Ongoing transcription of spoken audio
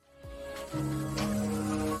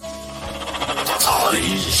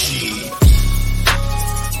IG.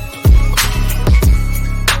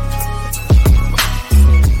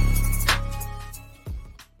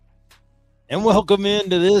 And welcome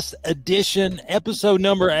into this edition, episode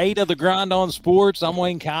number 8 of the Grind on Sports. I'm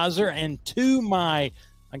Wayne Kaiser, and to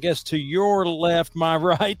your left, my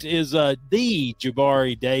right, is the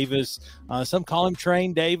Jabari Davis. Some call him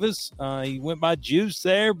Train Davis. He went by Juice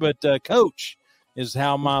there, but Coach is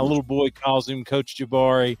how my little boy calls him, Coach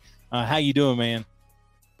Jabari. How you doing, man?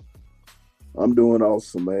 I'm doing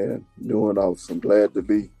awesome, man. Doing awesome. Glad to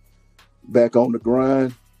be back on the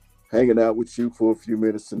grind, hanging out with you for a few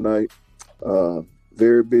minutes tonight.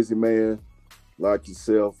 Very busy man, like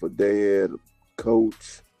yourself, a dad, a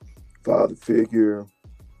coach, father figure,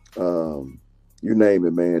 you name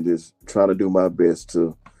it, man. Just trying to do my best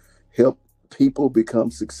to help people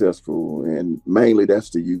become successful, and mainly that's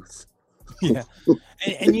the youth. Yeah.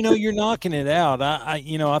 And you're knocking it out.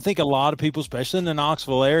 I think a lot of people, especially in the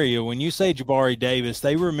Knoxville area, when you say Jabari Davis,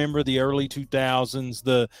 they remember the early 2000s,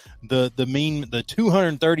 the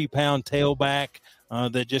 230-pound tailback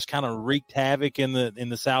that just kind of wreaked havoc in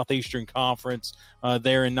the Southeastern Conference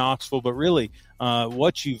there in Knoxville. But really,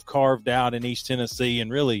 what you've carved out in East Tennessee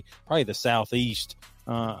and really probably the Southeast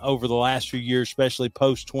over the last few years, especially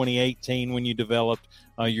post 2018 when you developed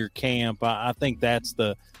your camp, I think that's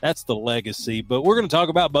the legacy. But we're going to talk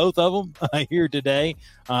about both of them here today.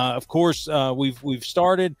 Of course, we've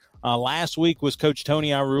started. Last week was Coach Tony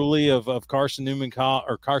Iruli of Carson Newman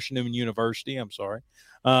University. I'm sorry.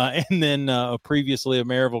 And then previously at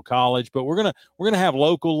Maryville College. But we're gonna have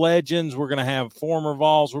local legends. We're gonna have former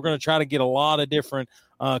Vols. We're gonna try to get a lot of different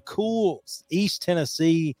cool East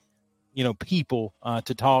Tennessee people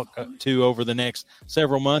to talk to over the next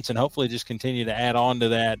several months, and hopefully just continue to add on to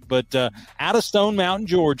that. But out of Stone Mountain,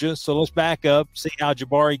 Georgia. So let's back up, see how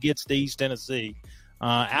Jabari gets to East Tennessee.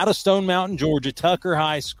 Out of Stone Mountain, Georgia, Tucker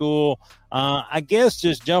High School. I guess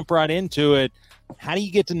just jump right into it. How do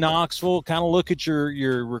you get to Knoxville? Kind of look at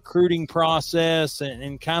your recruiting process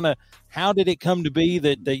and kind of how did it come to be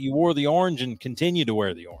that you wore the orange and continue to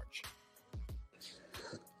wear the orange?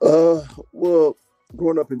 Well,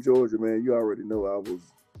 growing up in Georgia, man, you already know I was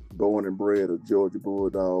born and bred a Georgia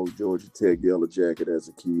Bulldog, Georgia Tech Yellow Jacket as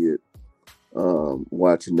a kid.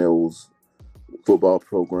 Watching those football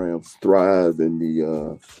programs thrive in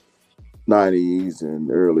the 90s and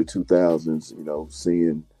early 2000s,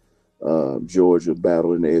 seeing Georgia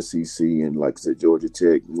battle in the SEC, and like I said, Georgia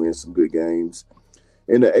Tech win some good games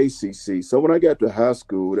in the ACC. So when I got to high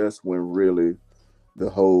school, that's when really the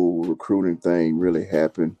whole recruiting thing really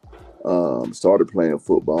happened. Started playing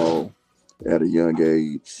football at a young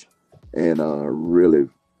age and really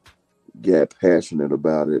got passionate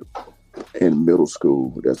about it in middle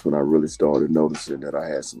school. That's when I really started noticing that I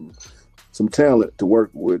had some talent to work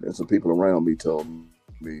with, and some people around me told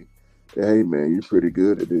me, hey, man, you're pretty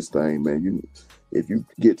good at this thing, man. If you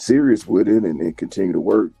get serious with it and continue to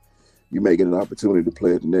work, you may get an opportunity to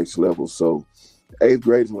play at the next level. So 8th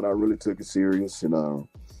grade is when I really took it serious and,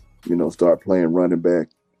 start playing running back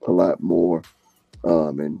a lot more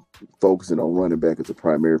and focusing on running back as a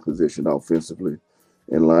primary position offensively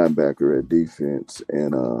and linebacker at defense.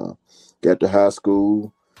 And got to high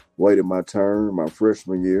school, waited my turn my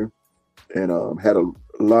freshman year, and had a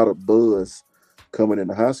lot of buzz coming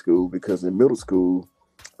into high school because in middle school,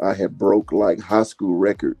 I had broke like high school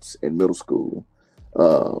records in middle school.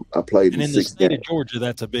 I played in the state of Georgia.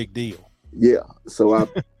 That's a big deal. Yeah. So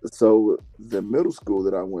so the middle school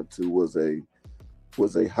that I went to was a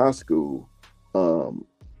high school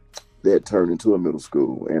that turned into a middle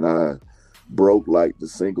school, and I broke like the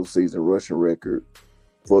single season rushing record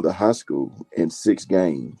for the high school in 6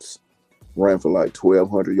 games. Ran for like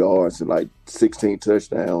 1,200 yards and like 16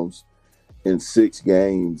 touchdowns in 6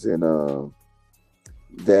 games, and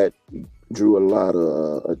that drew a lot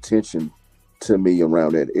of attention to me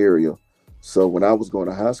around that area. So when I was going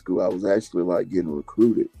to high school, I was actually like getting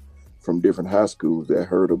recruited from different high schools that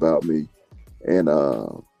heard about me. And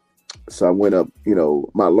so I went up,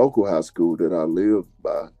 my local high school that I lived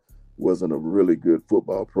by wasn't a really good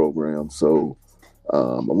football program. So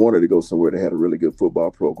I wanted to go somewhere that had a really good football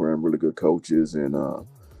program, really good coaches, and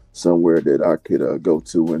somewhere that I could go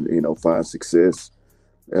to and, find success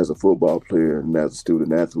as a football player and as a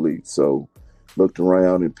student athlete. So looked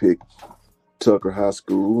around and picked Tucker High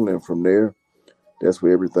School, and from there, that's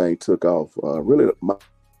where everything took off. Really, my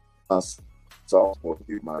sophomore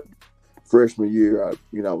year, my freshman year,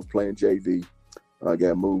 I was playing JV. I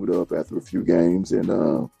got moved up after a few games,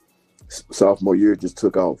 and sophomore year just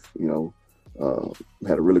took off.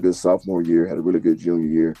 Had a really good sophomore year, had a really good junior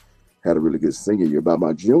year, had a really good senior year. By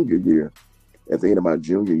my junior year, at the end of my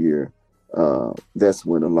junior year, That's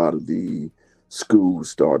when a lot of the schools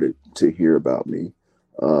started to hear about me,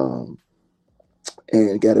 um,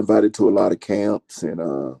 and got invited to a lot of camps and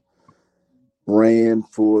ran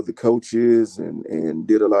for the coaches and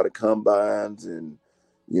did a lot of combines. And,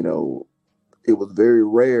 you know, it was very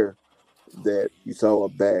rare that you saw a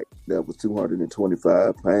back that was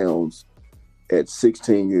 225 pounds at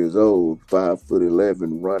 16 years old,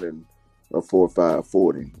 5'11", running a 4.5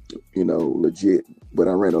 40, legit. But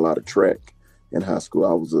I ran a lot of track in high school.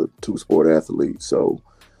 I was a two-sport athlete. So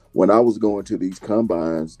when I was going to these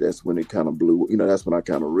combines, that's when it kind of blew, that's when I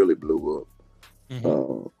kind of really blew up.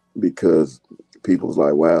 Mm-hmm. Because people was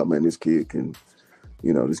like, wow, man, this kid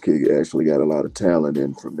actually got a lot of talent.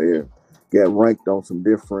 And from there, got ranked on some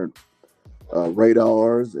different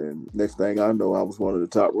radars. And next thing I know, I was one of the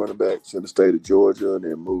top running backs in the state of Georgia, and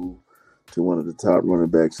then moved to one of the top running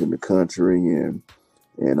backs in the country. And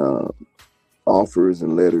offers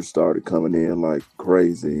and letters started coming in like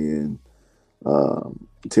crazy. And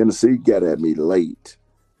Tennessee got at me late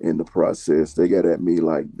in the process. They got at me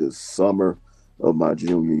like the summer of my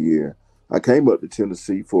junior year. I came up to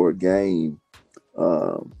Tennessee for a game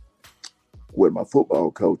with my football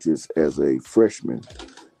coaches as a freshman.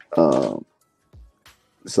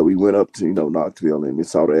 So we went up to, Knoxville, and we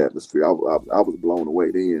saw the atmosphere. I was blown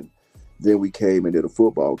away then. Then we came and did a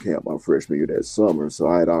football camp my freshman year that summer. So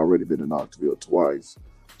I had already been to Knoxville twice.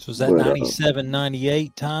 So was that 97,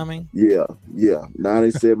 98 timing? Yeah.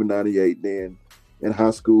 97, 98. Then in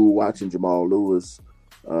high school, watching Jamal Lewis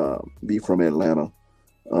be from Atlanta,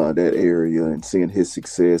 that area, and seeing his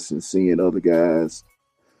success and seeing other guys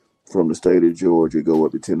from the state of Georgia go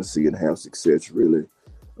up to Tennessee and have success really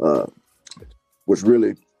was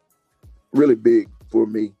really, really big for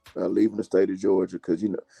me, leaving the state of Georgia. Because,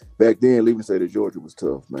 back then, leaving the state of Georgia was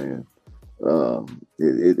tough, man.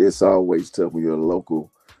 It's always tough when you're a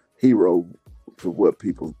local hero, for what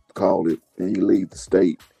people call it, and you leave the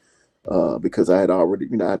state. Because I had already,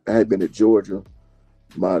 I had been at Georgia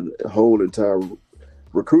my whole entire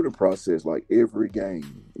recruiting process, like every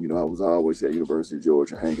game. I was always at University of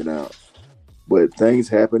Georgia hanging out. But things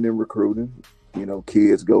happen in recruiting.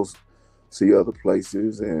 Kids go see other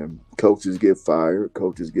places, and coaches get fired,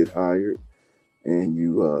 coaches get hired, and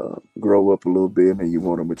you grow up a little bit, and you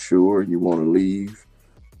want to mature, and you want to leave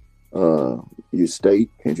your state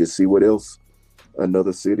and just see what else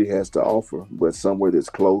another city has to offer, but somewhere that's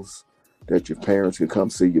close, that your parents can come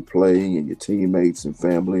see you play, and your teammates and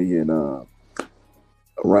family. And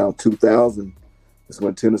around 2000 is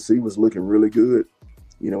when Tennessee was looking really good.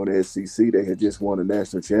 In the SEC, they had just won a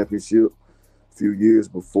national championship a few years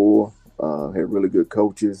before, had really good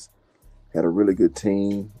coaches, had a really good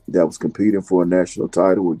team that was competing for a national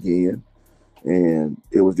title again. And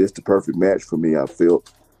it was just the perfect match for me, I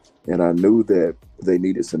felt. And I knew that they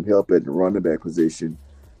needed some help at the running back position.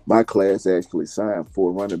 My class actually signed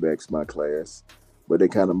 4 running backs, my class, but they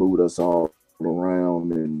kind of moved us all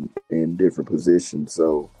around in different positions.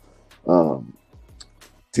 So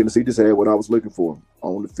Tennessee just had what I was looking for: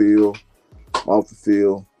 on the field, off the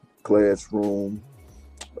field, classroom,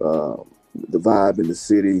 the vibe in the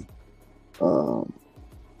city,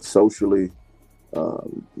 socially,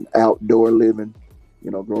 outdoor living.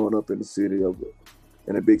 Growing up in the city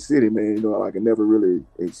in a big city, man. I could never really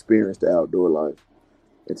experience the outdoor life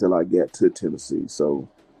until I got to Tennessee. So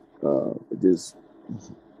just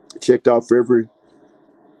checked off every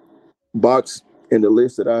box in the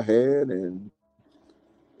list that I had, and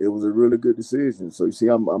it was a really good decision. So you see,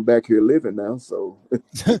 I'm back here living now. So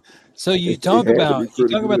so you talk about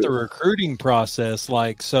the recruiting process.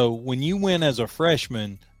 Like, so when you went as a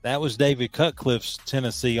freshman, that was David Cutcliffe's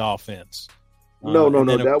Tennessee offense. No,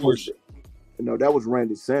 that was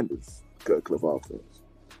Randy Sanders' Cutcliffe offense.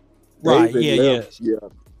 Right? David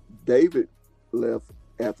David left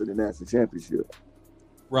after the national championship.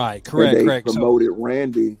 Right. Correct. And correct. Promoted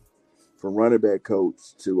Randy from running back coach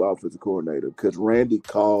to offensive coordinator, because Randy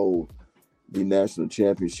called the national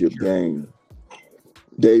championship game.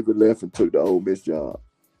 David left and took the Ole Miss job.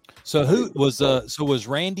 So was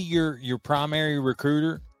Randy your primary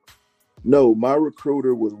recruiter? No, my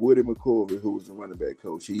recruiter was Woody McCorvey, who was the running back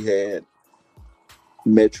coach. He had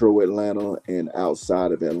Metro Atlanta and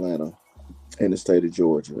outside of Atlanta in the state of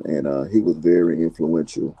Georgia, and he was very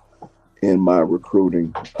influential in my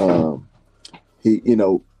recruiting. He,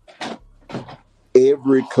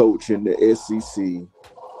 every coach in the SEC,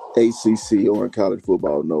 ACC, or in college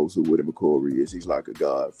football knows who Woody McCorvey is. He's like a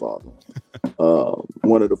godfather.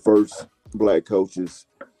 One of the first black coaches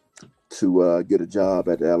to get a job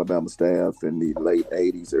at the Alabama staff in the late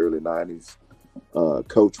 80s, early 90s.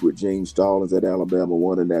 Coached with Gene Stallings at Alabama,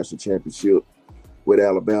 won a national championship with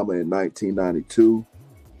Alabama in 1992.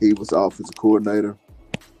 He was offensive coordinator.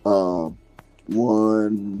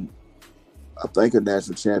 Won, I think, a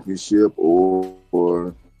national championship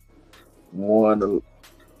or won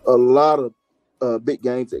a lot of big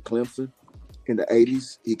games at Clemson in the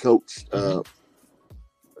 80s. He coached in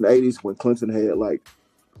the 80s when Clemson had like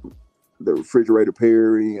the Refrigerator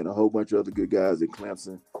Perry and a whole bunch of other good guys at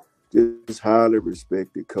Clemson. Just highly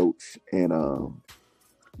respected coach. And,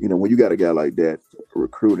 when you got a guy like that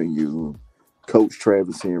recruiting you, Coach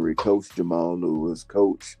Travis Henry, Coach Jamal Lewis,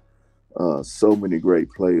 Coach so many great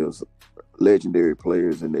players, legendary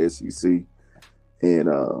players in the SEC. And,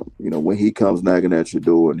 when he comes knocking at your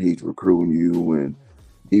door and he's recruiting you and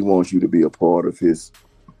he wants you to be a part of his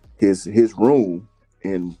room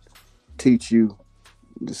and teach you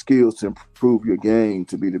the skills to improve your game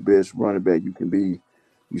to be the best running back you can be,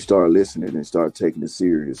 you start listening and start taking it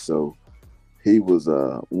serious. So he was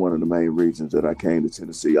one of the main reasons that I came to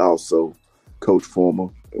Tennessee. Also, Coach Former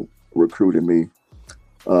recruited me.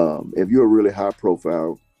 If you're a really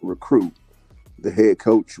high-profile recruit, the head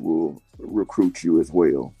coach will recruit you as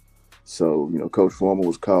well. So, Coach Former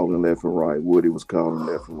was calling left and right. Woody was calling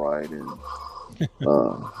left and right. And,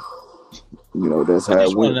 that's how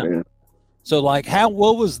it went, man. So, like,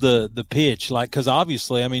 what was the pitch? Like, because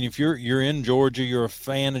obviously, I mean, if you're in Georgia, you're a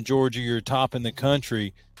fan of Georgia, you're top in the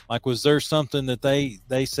country. Like, was there something that they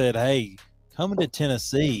said, hey, coming to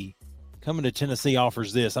Tennessee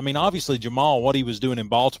offers this? I mean, obviously, Jamal, what he was doing in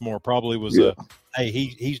Baltimore probably was hey,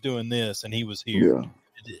 he's doing this, and he was here. Yeah.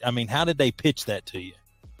 I mean, how did they pitch that to you?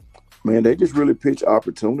 Man, they just really pitched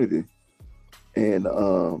opportunity. And,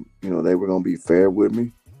 they were going to be fair with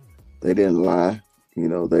me. They didn't lie.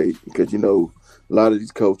 Because, a lot of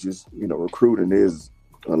these coaches, recruiting is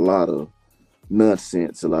a lot of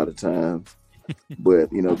nonsense a lot of times. But,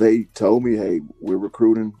 they told me, hey, we're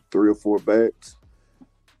recruiting 3 or 4 backs.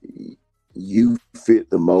 You fit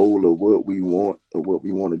the mold of what we want or what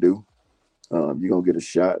we want to do. You're going to get a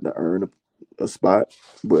shot to earn a spot.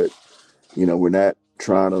 But, we're not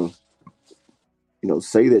trying to,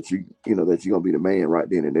 say that that you're going to be the man right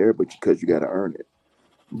then and there, but because you got to earn it.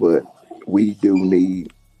 But we do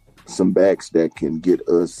need some backs that can get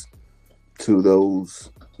us to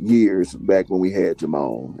those years back when we had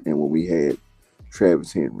Jamal and when we had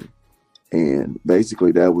Travis Henry. And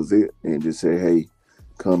basically that was it. And just say, hey,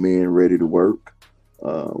 come in ready to work.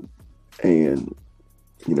 And,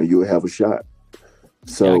 you'll have a shot.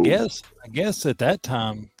 So yeah, I guess at that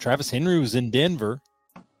time, Travis Henry was in Denver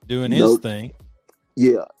doing his thing.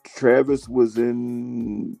 Yeah, Travis was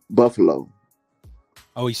in Buffalo.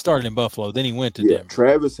 Oh, he started in Buffalo. Then he went to Denver.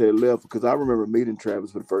 Travis had left because I remember meeting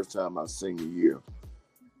Travis for the first time my senior year.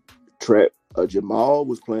 Jamal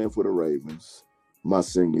was playing for the Ravens my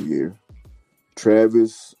senior year.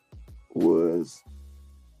 Travis was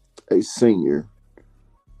a senior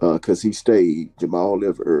because he stayed. Jamal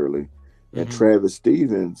left early. And Travis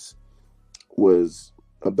Stevens was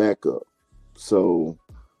a backup. So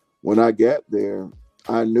when I got there,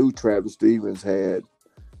 I knew Travis Stevens had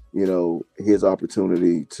his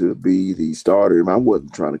opportunity to be the starter. I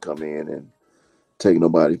wasn't trying to come in and take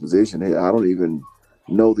nobody's position. Hey, I don't even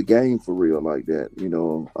know the game for real like that.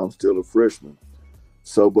 I'm still a freshman.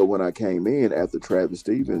 So, but when I came in after Travis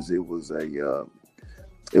Stevens, it was a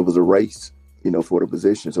race, for the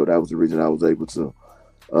position. So that was the reason I was able to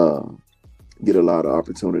get a lot of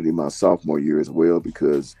opportunity my sophomore year as well,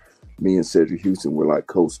 because me and Cedric Houston were like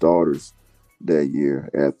co-starters that year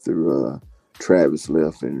after Travis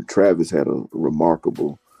left, and Travis had a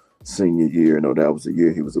remarkable senior year. That was the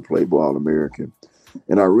year he was a Playboy All-American.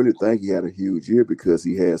 And I really think he had a huge year because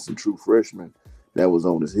he had some true freshmen that was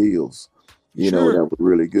on his heels, that was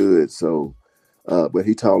really good. So, but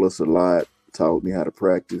he taught us a lot, taught me how to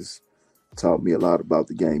practice, taught me a lot about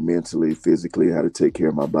the game mentally, physically, how to take care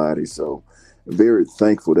of my body. So I'm very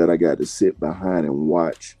thankful that I got to sit behind and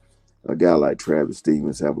watch a guy like Travis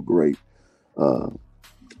Stevens have a great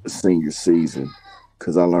senior season,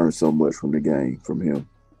 because I learned so much from the game from him.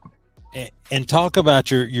 And talk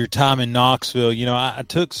about your time in Knoxville. I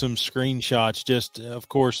took some screenshots. Just, of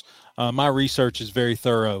course, my research is very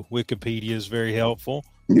thorough. Wikipedia is very helpful.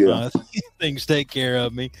 Yeah, things take care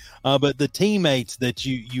of me. But the teammates that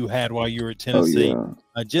you had while you were at Tennessee,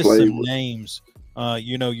 just some names.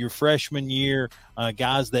 Your freshman year,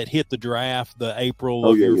 guys that hit the draft the April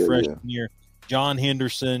of your freshman year. John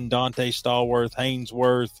Henderson, Dante Stallworth,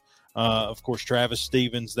 Haynesworth, of course, Travis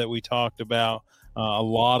Stevens that we talked about. A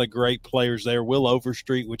lot of great players there. Will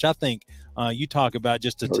Overstreet, which I think you talk about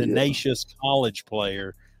just a tenacious college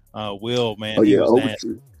player. Will, man, he was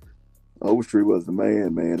Overstreet was the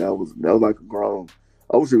man. That was like a grown.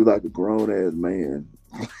 I wish he was like a grown ass man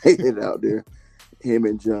playing out there. Him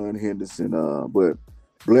and John Henderson. But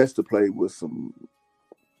blessed to play with some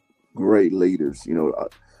great leaders.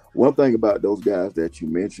 One thing about those guys that you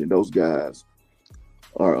mentioned, those guys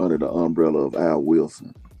are under the umbrella of Al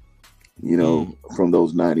Wilson. From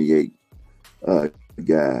those 98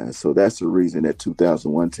 guys. So that's the reason that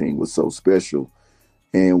 2001 team was so special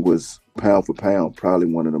and was pound for pound probably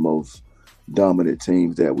one of the most dominant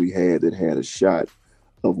teams that we had that had a shot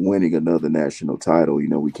of winning another national title.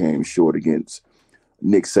 We came short against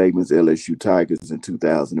Nick Saban's LSU Tigers in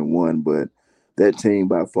 2001, but that team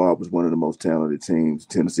by far was one of the most talented teams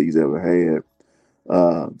Tennessee's ever had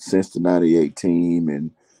since the 98 team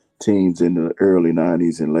and teams in the early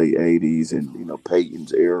 90s and late 80s and,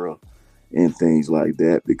 Peyton's era and things like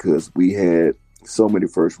that, because we had so many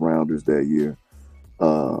first rounders that year.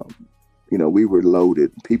 We were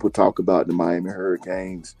loaded. People talk about the Miami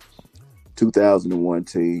Hurricanes 2001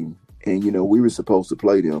 team, and, we were supposed to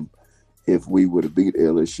play them if we would have beat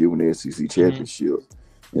LSU in the SEC championship.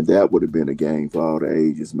 And that would have been a game for all the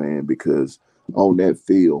ages, man, because on that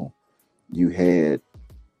field, you had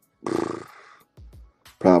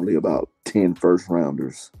probably about 10 first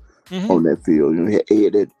rounders on that field.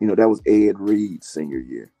 That was Ed Reed's senior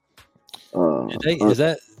year.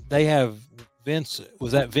 They have Vince?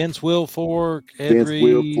 Was that Vince Wilfork, Vince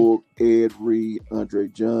Wilfork, Ed Reed, Andre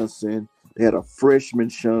Johnson? They had a freshman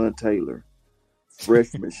Sean Taylor,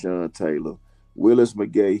 Willis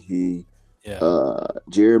McGahee,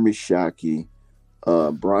 Jeremy Shockey,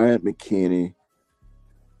 Bryant McKinney,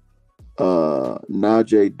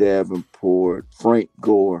 Najee Davenport, Frank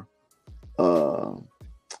Gore.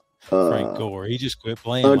 Frank Gore. He just quit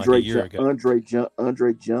playing like a year ago. Andre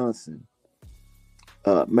Johnson.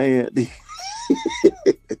 Man, do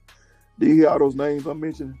you hear all those names I'm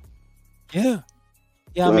mentioning? Yeah.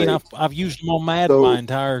 Yeah, I mean, I've used them on Madden my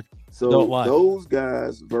entire adult life. Those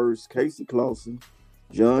guys versus Casey Clausen,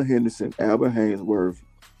 John Henderson, Albert Hainsworth,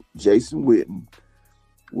 Jason Witten,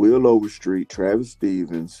 Will Overstreet, Travis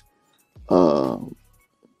Stevens, Jabari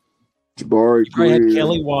Greer, had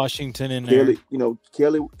Kelly Washington in there.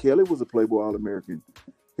 Kelly was a Playboy All-American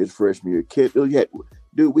his freshman year.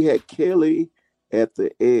 We had Kelly at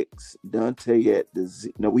the X, Dante at the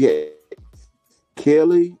Z. No, we had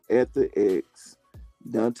Kelly at the X,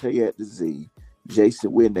 Dante at the Z,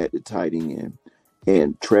 Jason Witten at the tight end,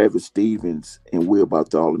 and Travis Stevens and Will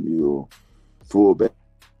Bartholomew, fullback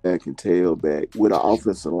and tailback, with an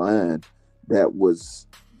offensive line that was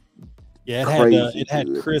it had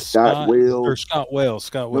Chris Scott Wells.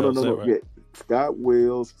 No. Yeah. Scott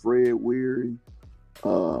Wells, Fred Weary,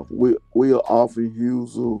 Will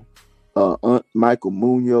Offenhusel, Michael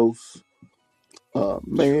Munoz.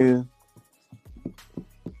 Man,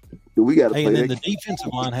 we got to play. And then the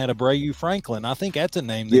defensive line had Abreu Franklin. I think that's a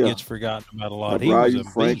name that gets forgotten about a lot. He was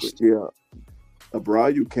a beast. Yeah.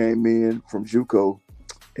 Abreu came in from JUCO,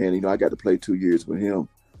 and I got to play 2 years with him.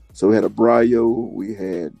 So we had Abreu, we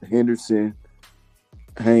had Henderson,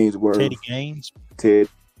 Hainsworth,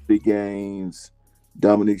 Teddy Gaines,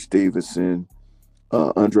 Dominique Stevenson,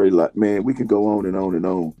 Andre. Man, we can go on and on and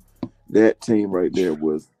on. That team right there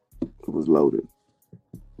was loaded.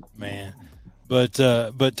 Man. But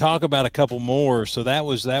talk about a couple more. So that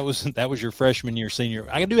was your freshman year, senior.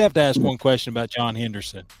 I do have to ask one question about John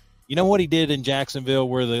Henderson. You know what he did in Jacksonville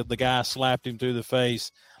where the guy slapped him through the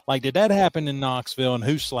face? Like, did that happen in Knoxville, and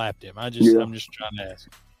who slapped him? I'm just trying to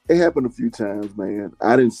ask. It happened a few times, man.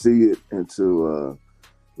 I didn't see it until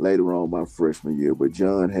later on my freshman year, but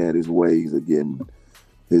John had his ways of getting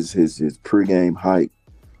his pregame hype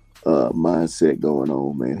mindset going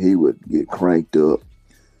on, man. He would get cranked up,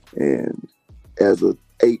 and as a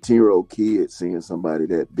 18-year-old kid, seeing somebody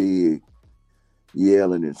that big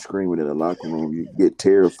yelling and screaming in the locker room, you get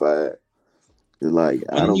terrified. It's like,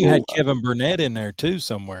 I don't know. You had Kevin Burnett in there too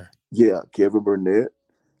somewhere. Yeah, Kevin Burnett.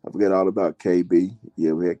 I forget all about KB.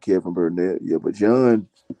 Yeah, we had Kevin Burnett. Yeah, but John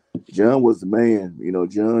was the man.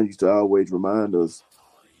 John used to always remind us,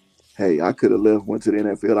 hey, I could have went to the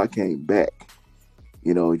NFL. I came back.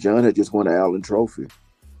 John had just won an Allen Trophy.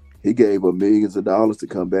 He gave up millions of dollars to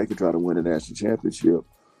come back and try to win a national championship.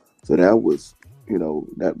 So that was,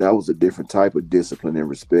 that was a different type of discipline and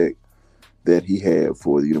respect that he had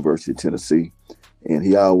for the University of Tennessee. And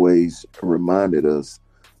he always reminded us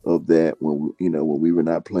of that when we were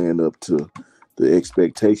not playing up to the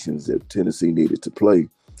expectations that Tennessee needed to play.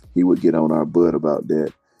 He would get on our butt about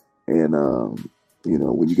that. And,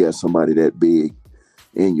 when you got somebody that big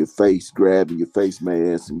in your face, grabbing your face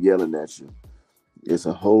mask and yelling at you, it's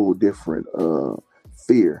a whole different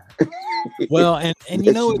fear. Well, and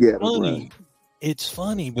it's funny. it's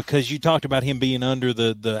funny because you talked about him being under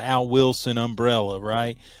the Al Wilson umbrella,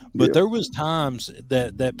 right? But Yeah. there was times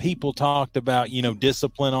that people talked about,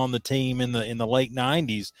 discipline on the team in the late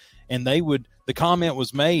 90s, and the comment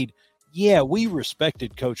was made, yeah, we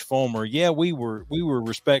respected Coach Fulmer. Yeah, we were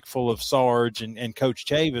respectful of Sarge and Coach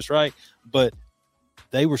Chavis, right? But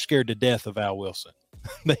they were scared to death of Al Wilson.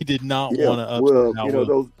 They did not Yeah. want to upset Well, Al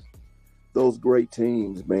Wilson. those great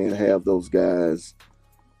teams, man, have those guys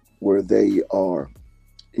where they are,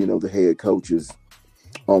 the head coaches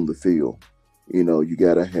on the field. You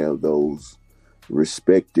got to have those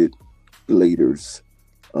respected leaders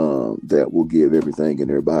that will give everything in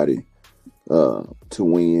their body to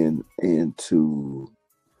win and to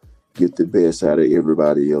get the best out of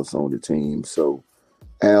everybody else on the team. So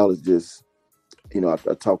Al is just, I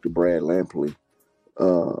talked to Brad Lampley,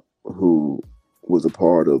 who was a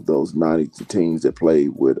part of those 90 teams that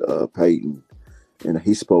played with Peyton, and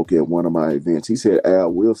he spoke at one of my events. He said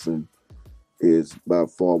Al Wilson is by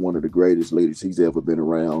far one of the greatest leaders he's ever been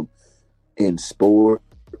around in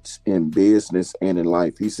sports, in business, and in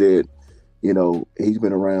life. He said, he's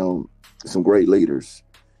been around some great leaders,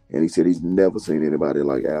 and he said he's never seen anybody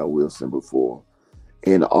like Al Wilson before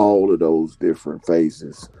in all of those different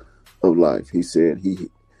phases of life. He said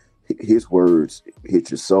his words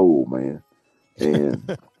hit your soul, man.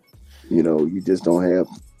 And, you just don't have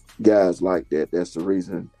guys like that. That's the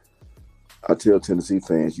reason I tell Tennessee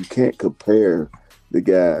fans, you can't compare the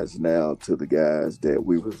guys now to the guys that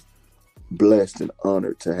we were blessed and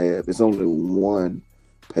honored to have. It's only one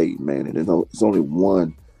Peyton Manning. It's only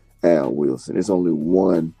one Al Wilson. It's only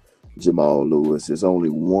one Jamal Lewis. It's only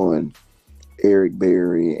one Eric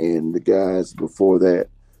Berry and the guys before that,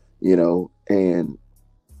 and,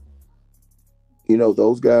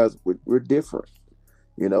 those guys were different.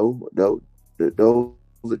 Those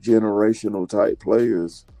are generational type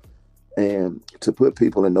players. And to put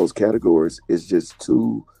people in those categories is just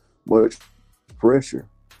too much pressure,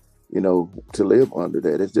 to live under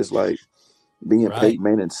that. It's just like being Right. Peyton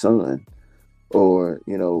Manning's son, or,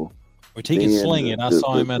 Which he can sling it. I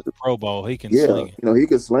saw him at the Pro Bowl. He can sling it. He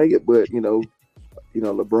can sling it, but,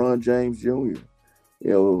 LeBron James Jr.,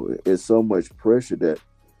 it's so much pressure that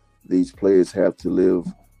these players have to live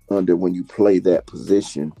under when you play that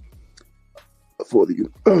position for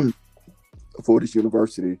for this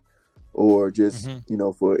university, or just,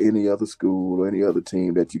 for any other school or any other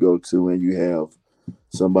team that you go to, and you have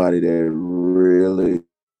somebody that really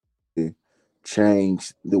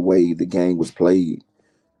changed the way the game was played.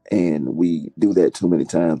 And we do that too many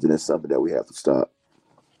times, and that's something that we have to stop.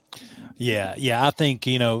 Yeah. I think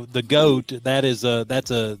the GOAT. That's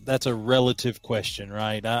a relative question,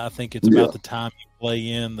 right? I think it's about the time you play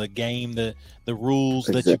in the game, the rules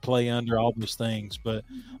that you play under, all those things. But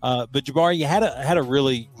Jabari, you had a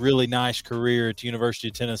really, really nice career at the University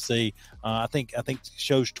of Tennessee. I think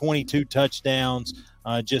shows 22 touchdowns,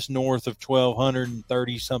 just north of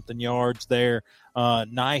 1,230 something yards there.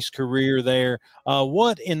 Nice career there.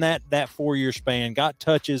 What in that 4-year span, got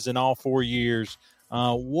touches in all 4 years?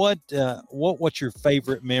 What's your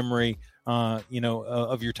favorite memory,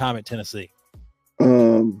 of your time at Tennessee?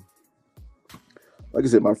 Like I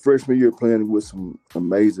said, my freshman year playing with some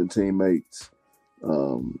amazing teammates.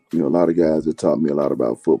 A lot of guys that taught me a lot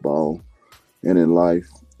about football and in life,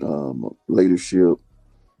 leadership,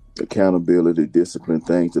 accountability, discipline,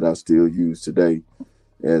 things that I still use today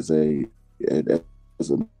as a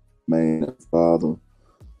man, a father.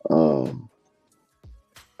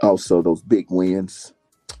 Also, those big wins,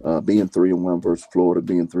 being 3-1 versus Florida,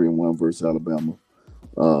 being 3-1 versus Alabama,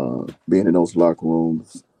 being in those locker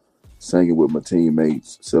rooms, singing with my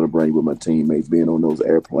teammates, celebrating with my teammates, being on those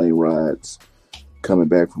airplane rides, coming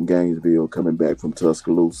back from Gainesville, coming back from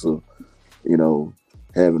Tuscaloosa,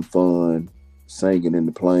 having fun, singing in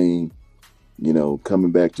the plane,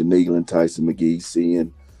 coming back to Neyland, Tyson McGee,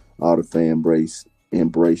 seeing all the fan base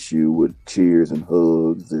embrace you with cheers and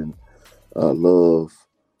hugs and love.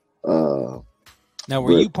 Now,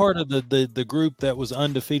 were you part of the group that was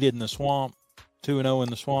undefeated in the Swamp, 2-0 in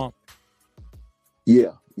the Swamp?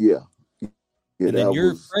 Yeah. And then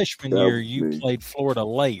your freshman year, you played Florida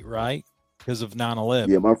late, right? Because of 9/11.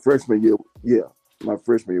 Yeah, my freshman year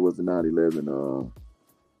was the 9/11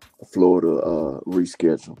 Florida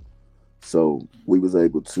reschedule. So we was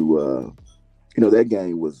able to, that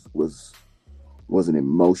game was an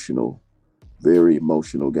emotional, very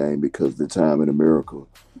emotional game, because the time in America,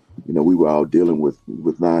 we were all dealing with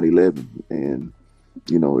 9/11, and,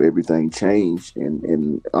 everything changed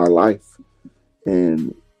in our life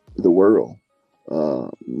and the world.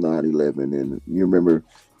 9/11, and you remember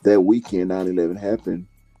that weekend 9/11 happened.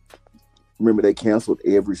 Remember, they canceled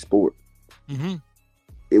every sport. Mm-hmm.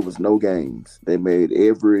 It was no games. They made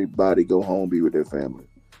everybody go home, be with their family,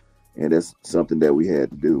 and that's something that we had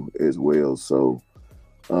to do as well.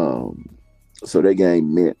 Um, so that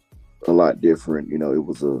game meant a lot different. You know, it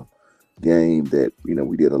was a game that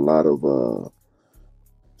we did a lot of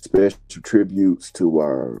special tributes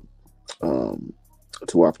um,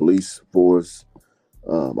 to our police force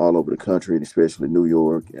all over the country, and especially New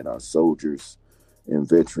York, and our soldiers and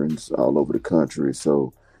veterans all over the country.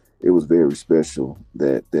 So it was very special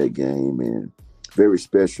that game, and very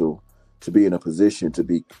special to be in a position to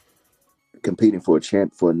be competing for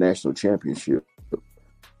a national championship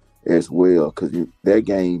as well, because that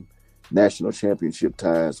game, national championship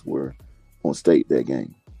ties were on state that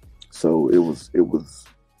game. So it was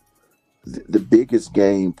the biggest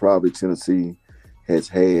game probably Tennessee has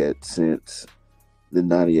had since the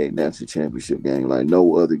 '98 national championship game. Like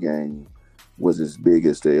no other game was as big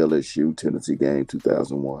as the LSU Tennessee game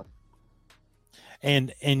 2001.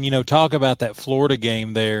 And talk about that Florida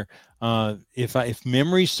game there. If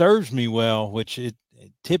memory serves me well, which it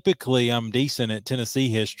typically I'm decent at Tennessee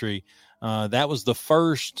history, that was the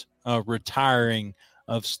first retiring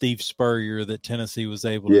of Steve Spurrier that Tennessee was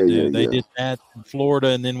able to do. They did that in Florida,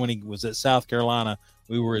 and then when he was at South Carolina,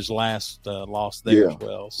 we were his last loss there as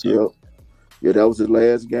well. So. Yeah, that was his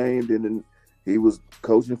last game. Then he was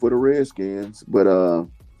coaching for the Redskins. But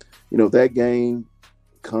that game,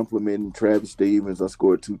 complimenting Travis Stevens, I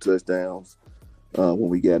scored 2 touchdowns when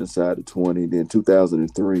we got inside the 20. Then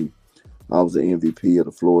 2003, I was the MVP of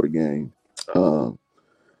the Florida game.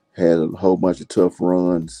 Had a whole bunch of tough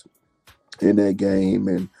runs in that game,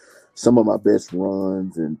 and some of my best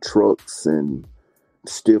runs and trucks and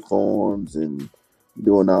stiff arms and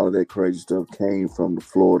doing all of that crazy stuff came from the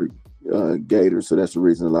Florida Gators. So that's the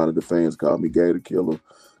reason a lot of the fans call me Gator Killer,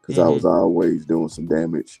 because I was always doing some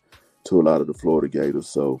damage to a lot of the Florida Gators.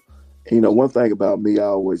 So, one thing about me, I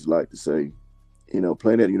always like to say,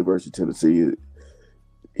 playing at the University of Tennessee,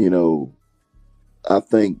 I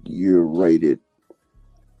think you're rated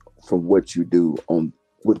from what you do on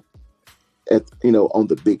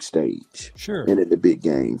the big stage, sure, and in the big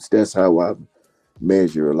games. That's how I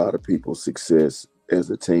measure a lot of people's success as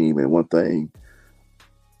a team. And one thing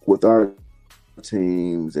with our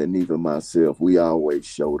teams, and even myself, we always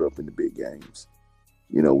showed up in the big games.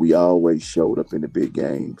 We always showed up in the big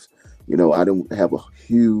games. I don't have a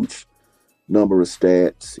huge number of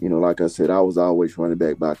stats. Like I said, I was always running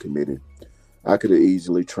back by committee. I could have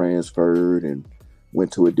easily transferred and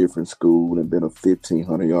went to a different school and been a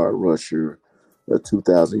 1,500-yard rusher, a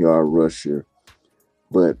 2,000-yard rusher.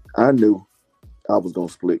 But I knew I was going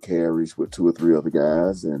to split carries with 2 or 3 other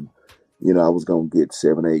guys, and I was going to get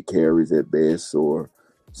 7, 8 carries at best, or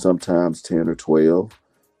sometimes 10 or 12.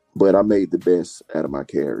 But I made the best out of my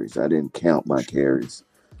carries. I didn't count my carries.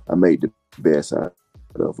 I made the best out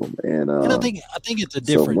of them. And I think it's a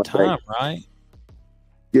different time, right?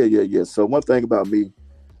 Yeah. So one thing about me,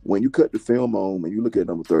 when you cut the film on and you look at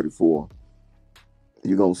number 34,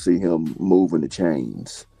 you're going to see him moving the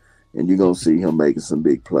chains, and you're going to see him making some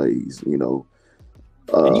big plays, And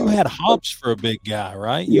you had hops for a big guy,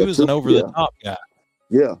 right? Yeah, you was an over-the-top guy.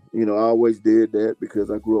 Yeah, I always did that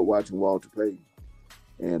because I grew up watching Walter Payton.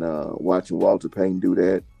 And watching Walter Payton do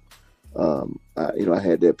that, I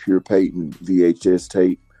had that Pure Payton VHS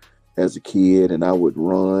tape as a kid, and I would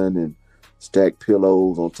run and stack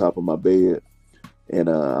pillows on top of my bed, and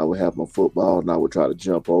I would have my football, and I would try to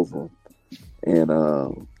jump over them.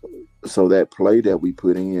 And so that play that we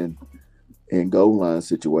put in goal line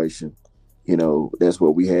situation, that's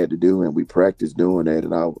what we had to do, and we practiced doing that,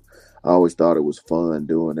 and I always thought it was fun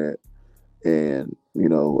doing that. And,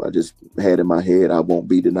 I just had in my head, I won't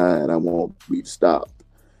be denied. I won't be stopped.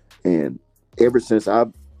 And ever since I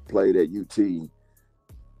played at UT,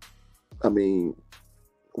 I made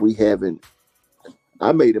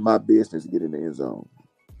it my business to get in the end zone.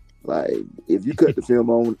 Like, if you cut the film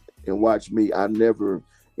on and watch me,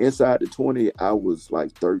 inside the 20, I was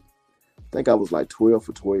like 30. I think I was like 12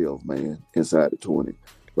 for 12, man, inside the 20.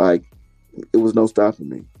 Like, it was no stopping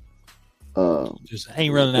me. Just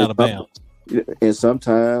ain't running out of bounds. And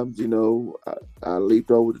sometimes, I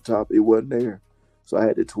leaped over the top. It wasn't there. So I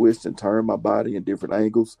had to twist and turn my body in different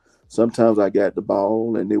angles. Sometimes I got the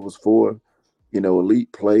ball and it was for,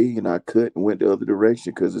 elite play, and I cut and went the other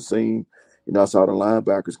direction because it seemed, I saw the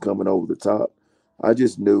linebackers coming over the top. I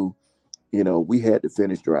just knew, we had to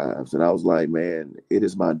finish drives. And I was like, man, it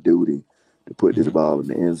is my duty to put this ball in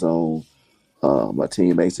the end zone. My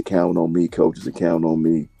teammates are counting on me. Coaches are counting on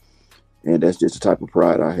me. And that's just the type of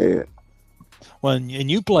pride I had. Well, and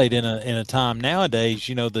you played in a time nowadays,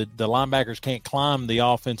 the linebackers can't climb the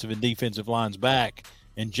offensive and defensive lines back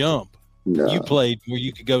and jump. You Nah, played where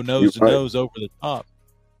you could go you're nose to right. nose over the top.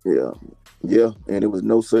 Yeah, yeah, and it was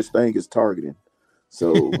no such thing as targeting.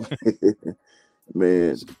 So,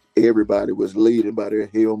 man, everybody was leading by their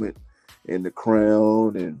helmet and the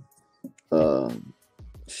crown, and um,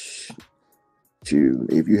 shoot,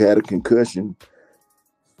 if you had a concussion,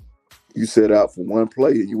 you set out for one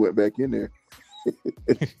play and you went back in there.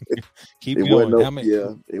 Keep It wasn't going. no, How many?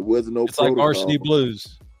 yeah, it wasn't no It's like protocol. Varsity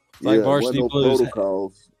Blues. It's like Yeah, it wasn't Varsity no Blues.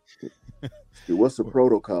 protocols. What's the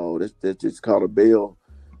protocol? That's just called a bell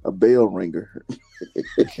ringer.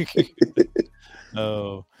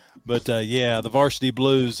 Oh, but yeah, the Varsity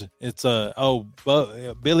Blues. It's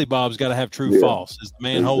Billy Bob's got to have true Yeah, false. Is the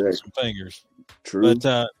man holding exactly. some fingers? True.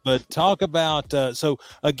 But talk about so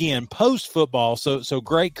again post football. So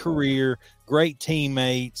great career, great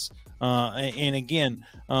teammates, and again,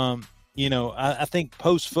 I think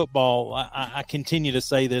post football. I continue to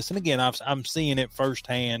say this, and again, I'm seeing it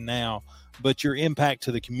firsthand now. But your impact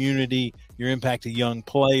to the community, your impact to young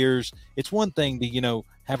players. It's one thing to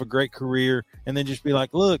have a great career and then just be like,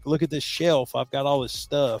 look at this shelf. I've got all this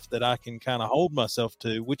stuff that I can kind of hold myself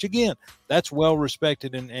to, which again, that's well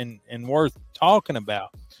respected and worth talking about.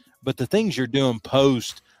 But the things you're doing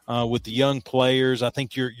post with the young players, I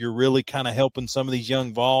think you're really kind of helping some of these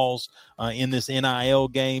young Vols in this NIL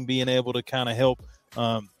game, being able to kind of help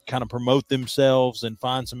kind of promote themselves and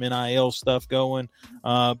find some NIL stuff going.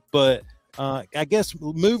 But I guess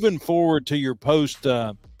moving forward to your post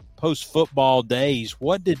football days,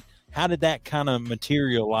 how did that kind of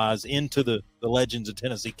materialize into the Legends of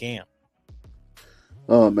Tennessee camp?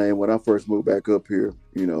 Oh man, when I first moved back up here,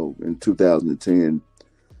 in 2010,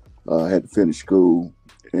 I had to finish school,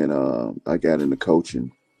 and I got into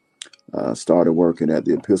coaching. Started working at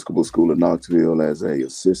the Episcopal School of Knoxville as a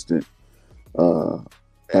assistant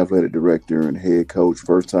athletic director and head coach.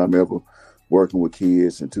 First time ever working with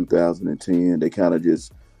kids in 2010. They kind of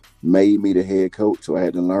just made me the head coach, so I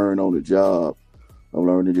had to learn on the job. I'm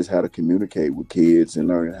learning just how to communicate with kids and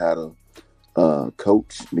learning how to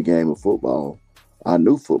coach the game of football. I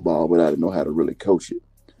knew football, but I didn't know how to really coach it.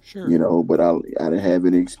 Sure. But I didn't have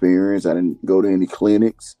any experience. I didn't go to any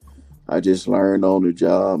clinics. I just learned on the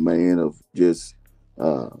job, man, of just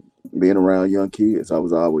being around young kids. I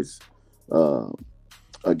was always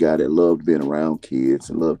a guy that loved being around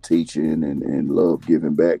kids and loved teaching and loved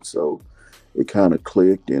giving back. So it kind of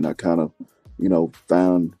clicked, and I kind of,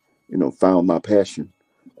 found my passion.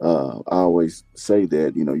 I always say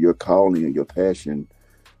that, your calling and your passion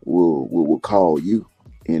will call you.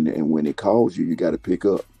 And when it calls you, you got to pick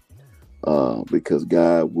up because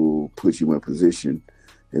God will put you in position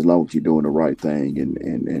as long as you're doing the right thing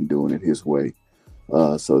and doing it his way.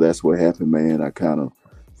 So that's what happened, man. I kind of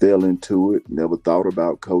fell into it. Never thought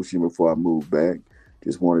about coaching before I moved back.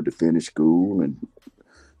 Just wanted to finish school and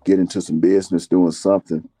get into some business doing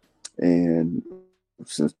something. And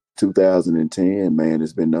since 2010, man,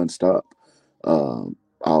 it's been nonstop.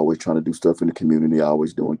 Always trying to do stuff in the community,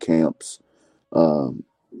 always doing camps,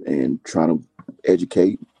 and trying to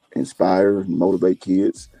educate, inspire, and motivate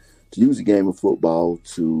kids to use the game of football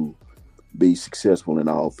to be successful in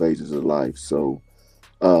all phases of life. So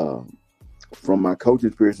from my coaching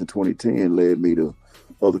experience in 2010 led me to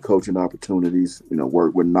other coaching opportunities,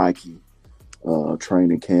 worked with Nike,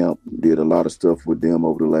 training camp, did a lot of stuff with them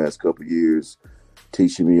over the last couple of years,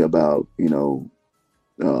 teaching me about,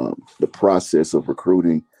 the process of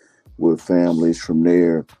recruiting with families. From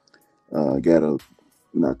there, I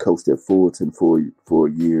coached at Fulton for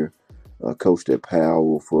a year, coached at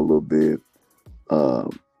Powell for a little bit.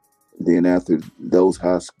 Then after those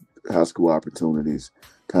high school opportunities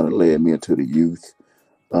kind of led me into the youth.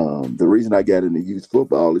 The reason I got into youth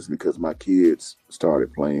football is because my kids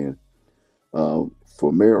started playing for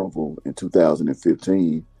Maryville in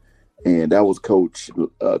 2015. And that was Coach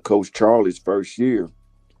Charlie's first year.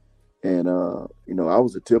 And, I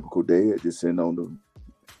was a typical dad just sitting on the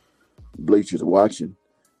bleachers watching.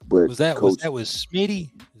 But was that Smitty?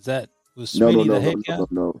 Was Smitty the head guy?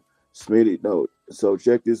 No. Smitty, no. So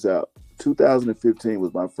check this out. 2015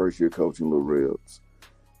 was my first year coaching Little Rebs.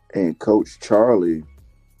 And Coach Charlie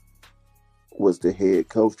was the head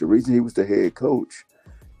coach. The reason he was the head coach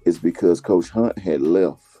is because Coach Hunt had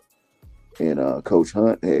left. And Coach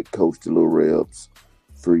Hunt had coached the Little Rebs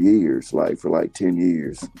for years, for 10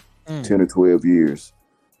 years, 10 or 12 years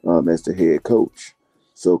as the head coach.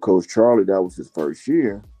 So Coach Charlie, that was his first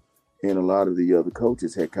year. And a lot of the other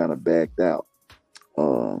coaches had kind of backed out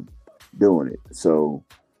doing it. So,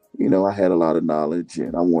 I had a lot of knowledge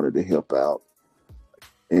and I wanted to help out.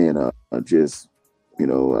 And I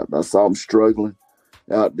saw them struggling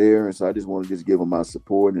out there. And so I just wanted to just give them my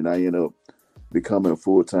support. And I ended up becoming a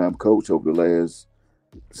full-time coach over the last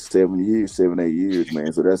 7, 8 years,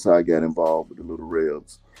 man. So that's how I got involved with the Little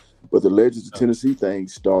Rebs. But the Legends of Tennessee thing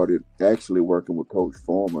started actually working with Coach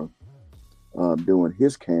Former doing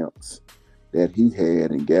his camps that he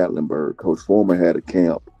had in Gatlinburg. Coach Former had a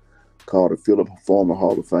camp called the Philip Former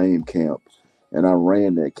Hall of Fame camp, and I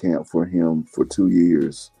ran that camp for him for 2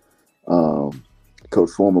 years.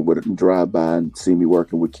 Coach Former would drive by and see me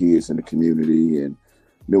working with kids in the community and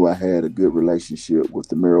knew I had a good relationship with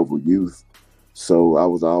the Maryville youth. So I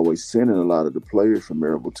was always sending a lot of the players from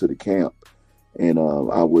Maryville to the camp. And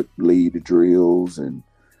I would lead the drills and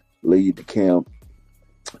lead the camp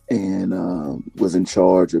and was in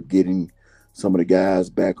charge of getting some of the guys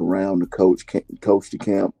back around to coach the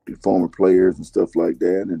camp, the former players and stuff like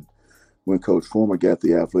that. And when Coach Former got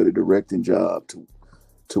the athletic directing job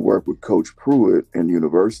to work with Coach Pruitt in the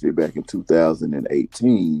university back in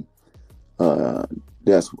 2018,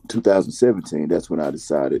 that's 2017, that's when I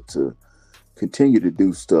decided to continue to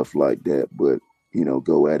do stuff like that, but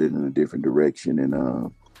go at it in a different direction. And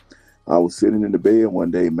I was sitting in the bed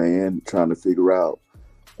one day, man, trying to figure out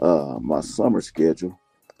my summer schedule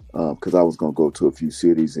because I was going to go to a few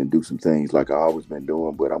cities and do some things like I always been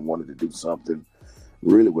doing, but I wanted to do something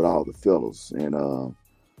really with all the fellas. And,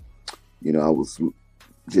 I was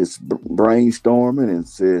just brainstorming and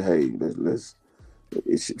said, hey,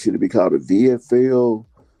 should it be called a VFL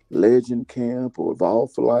Legend Camp or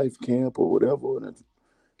Evolve for Life Camp or whatever? And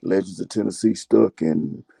Legends of Tennessee stuck,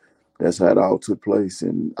 and that's how it all took place.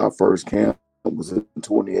 And our first camp was in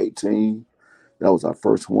 2018. That was our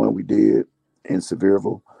first one we did in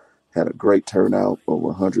Sevierville. Had a great turnout, over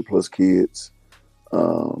 100 plus kids.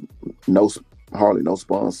 Hardly no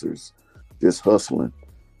sponsors, just hustling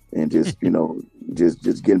and just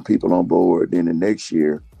just getting people on board. Then the next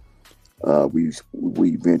year, we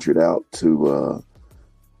ventured out to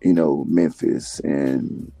Memphis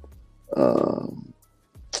and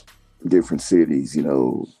different cities,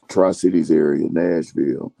 Tri-Cities area,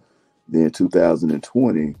 Nashville. Then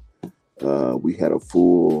 2020, we had a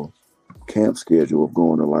full camp schedule of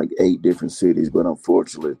going to like 8 different cities, but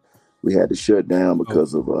unfortunately, we had to shut down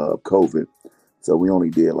because of COVID. So we only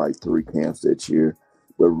did like 3 camps that year,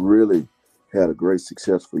 but really had a great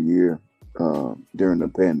successful year during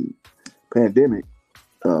the pandemic.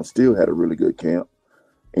 Still had a really good camp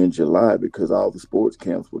in July because all the sports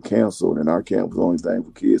camps were canceled and our camp was the only thing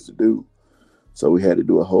for kids to do. So we had to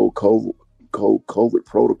do a whole COVID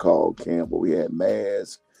protocol camp where we had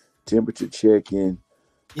masks, temperature checking.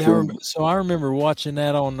 Yeah, I remember watching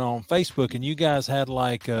that on Facebook, and you guys had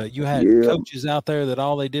coaches out there that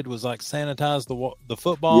all they did was like sanitize the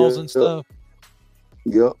footballs and stuff.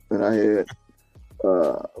 Yep, and I had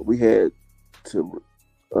we had to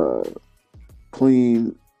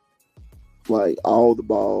clean like all the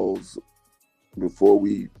balls before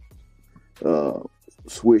we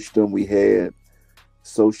switched them. We had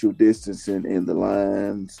social distancing in the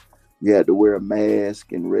lines. You had to wear a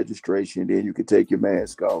mask and registration. Then you could take your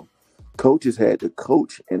mask off. Coaches had to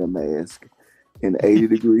coach in a mask in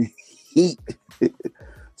 80-degree heat.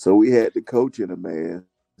 So we had to coach in a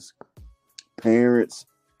mask. Parents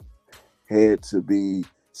had to be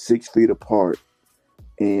 6 feet apart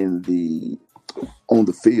on the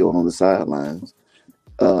field, on the sidelines.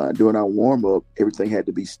 During our warm-up, everything had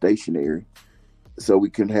to be stationary. So we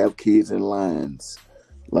couldn't have kids in lines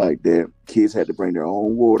like that. Kids had to bring their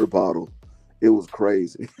own water bottle. It was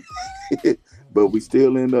crazy. But we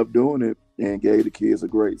still ended up doing it and gave the kids a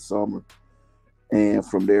great summer. And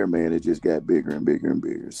from there, man, it just got bigger and bigger and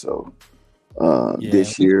bigger. So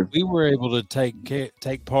this year we were able to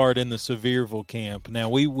take part in the Sevierville camp. Now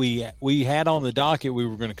we had on the docket we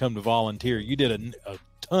were going to come to volunteer. You did a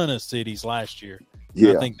ton of cities last year.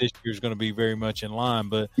 Yeah, I think this year's going to be very much in line.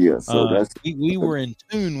 But so we were in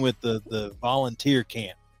tune with the volunteer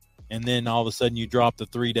camp, and then all of a sudden you dropped the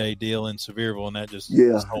 3-day deal in Sevierville, and that just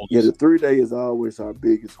the 3-day is always our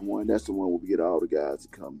biggest one. That's the one where we get all the guys to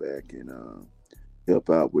come back and help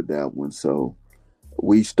out with that one. So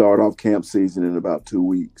we start off camp season in about 2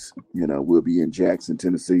 weeks. We'll be in Jackson,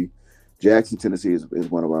 Tennessee. Jackson, Tennessee is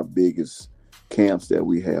one of our biggest camps that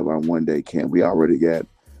we have, our 1-day camp. We already got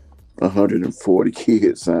 140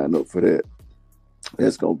 kids signed up for that.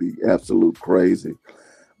 That's going to be absolute crazy.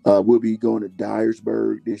 We'll be going to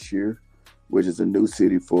Dyersburg this year, which is a new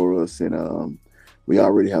city for us. And we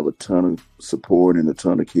already have a ton of support and a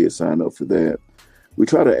ton of kids signed up for that. We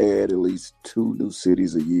try to add at least 2 new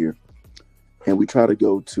cities a year. And we try to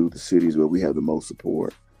go to the cities where we have the most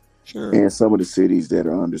support. Sure. And some of the cities that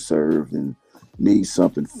are underserved and need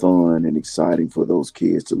something fun and exciting for those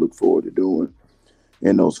kids to look forward to doing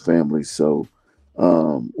and those families. So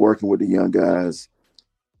Working with the young guys,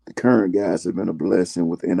 the current guys have been a blessing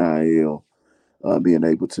with NIL, being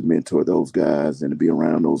able to mentor those guys and to be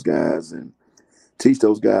around those guys and teach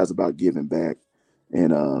those guys about giving back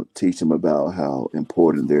and teach them about how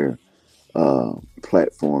important their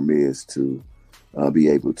platform is to be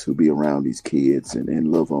able to be around these kids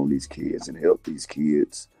and love on these kids and help these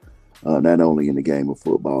kids, not only in the game of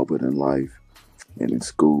football, but in life and in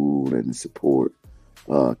school and in support.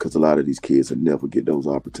 Because a lot of these kids will never get those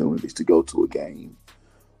opportunities to go to a game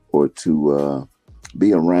or to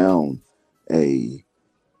be around a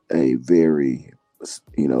very,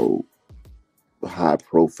 you know, high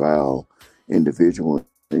profile individual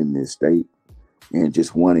in this state, and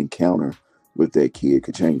just one encounter with that kid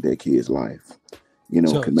could change that kid's life. You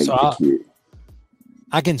know, can make the kid.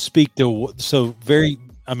 I can speak to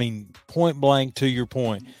point blank to your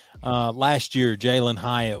point. Last year, Jalen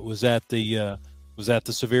Hyatt was at the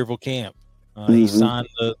Sevierville camp. He signed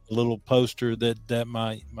the little poster that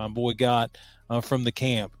my boy got from the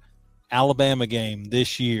camp. Alabama game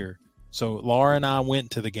this year. So Laura and I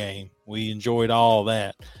went to the game. We enjoyed all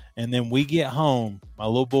that. And then we get home. My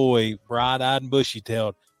little boy, bright-eyed and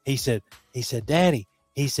bushy-tailed, he said, Daddy,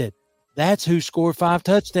 he said, that's who scored 5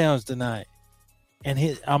 touchdowns tonight.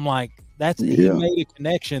 And I'm like, he made a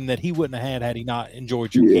connection that he wouldn't have had he not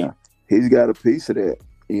enjoyed your camp. He's got a piece of that.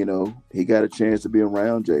 You know, he got a chance to be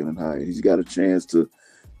around Jalen Hyatt. He's got a chance to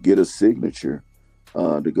get a signature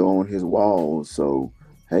to go on his wall. So,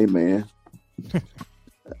 hey, man,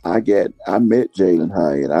 I met Jalen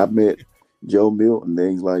Hyatt. I met Joe Milton,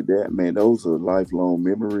 things like that. Man, those are lifelong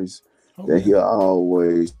memories that he'll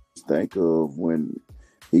always think of when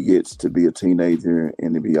he gets to be a teenager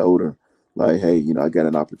and to be older. Like, hey, you know, I got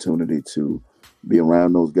an opportunity to be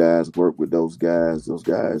around those guys, work with those guys. Those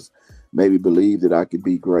guys maybe believe that I could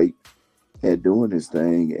be great at doing this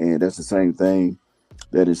thing. And that's the same thing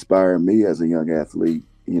that inspired me as a young athlete,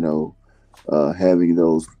 you know, having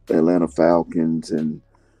those Atlanta Falcons and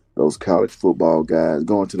those college football guys,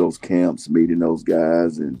 going to those camps, meeting those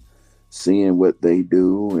guys and seeing what they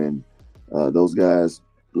do. And those guys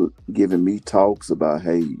giving me talks about,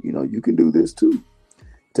 hey, you know, you can do this too.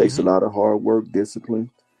 It takes a lot of hard work, discipline,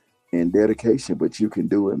 and dedication, but you can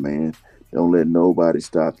do it, man. Don't let nobody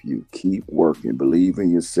stop you. Keep working. Believe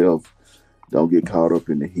in yourself. Don't get caught up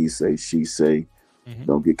in the he say, she say.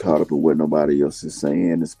 Don't get caught up in what nobody else is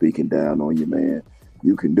saying and speaking down on you, man.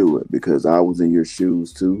 You can do it, because I was in your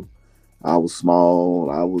shoes too. I was small.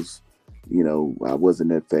 I was, you know, I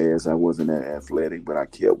wasn't that fast. I wasn't that athletic, but I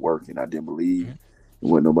kept working. I didn't believe in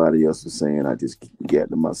what nobody else was saying. I just got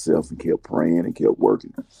to myself and kept praying and kept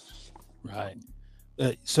working. Right.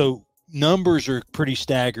 So numbers are pretty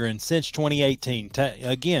staggering since 2018.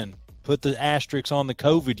 Again, put the asterisks on the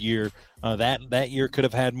COVID year. That year could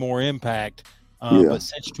have had more impact. But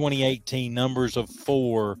since 2018, numbers of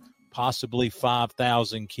 4, possibly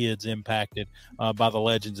 5,000 kids impacted by the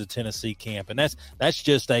Legends of Tennessee camp. And that's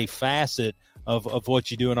just a facet of what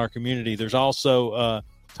you do in our community. There's also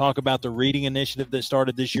talk about the reading initiative that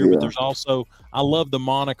started this year, but there's also, I love the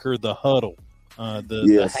moniker, the huddle,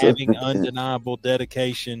 the having undeniable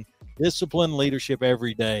dedication, discipline, leadership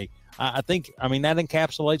every day. I think that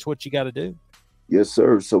encapsulates what you got to do. Yes,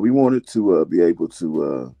 sir. So we wanted to be able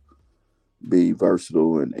to be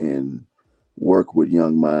versatile and work with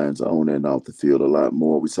young minds on and off the field a lot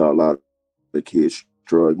more. We saw a lot of the kids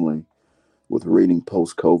struggling with reading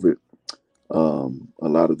post-COVID. A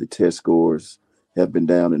lot of the test scores have been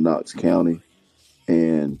down in Knox County,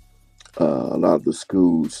 and a lot of the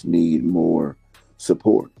schools need more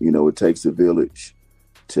support. You know, it takes a village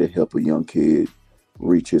to help a young kid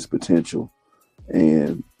reach his potential.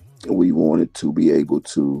 And we wanted to be able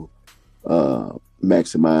to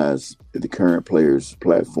maximize the current players'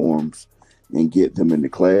 platforms and get them in the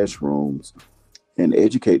classrooms and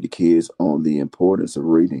educate the kids on the importance of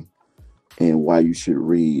reading and why you should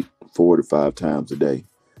read 4 to 5 times a day,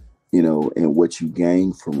 you know, and what you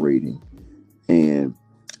gain from reading. And,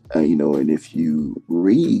 you know, and if you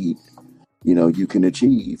read, you know, you can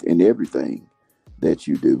achieve in everything that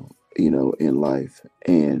you do, you know, in life.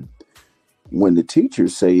 And when the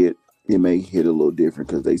teachers say it, it may hit a little different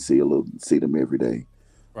because they see them every day.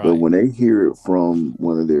 Right. But when they hear it from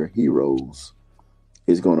one of their heroes,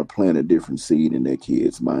 it's going to plant a different seed in that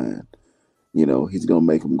kid's mind. You know, he's going to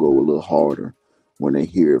make them go a little harder when they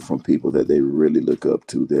hear it from people that they really look up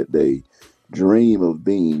to, that they dream of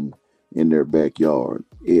being in their backyard.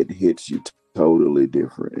 It hits you totally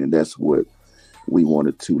different. And that's what we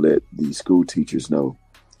wanted to let the school teachers know,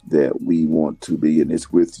 that we want to be in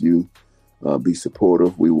this with you. Be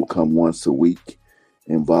supportive. We will come once a week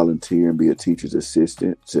and volunteer and be a teacher's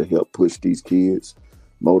assistant to help push these kids,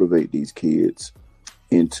 motivate these kids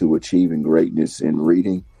into achieving greatness in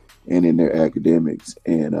reading and in their academics.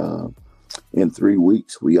 And in 3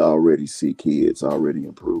 weeks, we already see kids already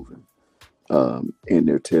improving in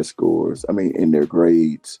their test scores. I mean, in their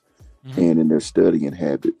grades and in their studying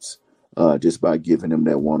habits, just by giving them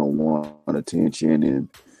that one-on-one attention and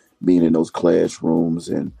being in those classrooms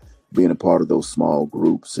and being a part of those small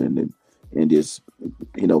groups and just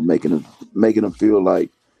making them feel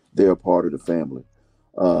like they're a part of the family.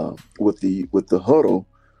 With the huddle,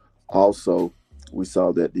 also we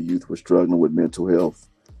saw that the youth were struggling with mental health.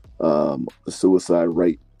 The suicide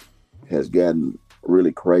rate has gotten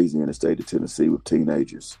really crazy in the state of Tennessee with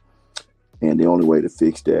teenagers, and the only way to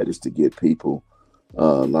fix that is to get people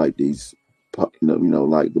like these,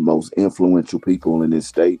 like the most influential people in this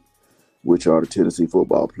state, which are the Tennessee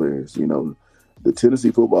football players. The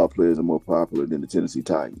Tennessee football players are more popular than the Tennessee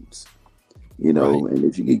Titans. Right. And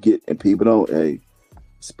if you can get, and people don't,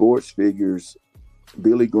 sports figures,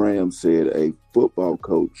 Billy Graham said a football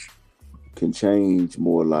coach can change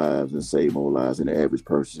more lives and save more lives than the average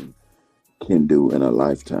person can do in a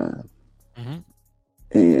lifetime.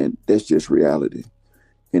 And that's just reality.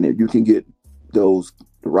 And if you can get the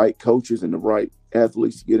right coaches and the right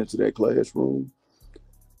athletes to get into that classroom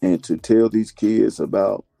and to tell these kids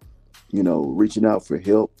about, reaching out for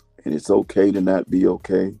help, and it's okay to not be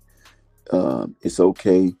okay. It's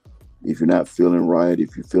okay if you're not feeling right,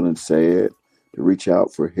 if you're feeling sad, to reach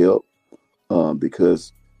out for help,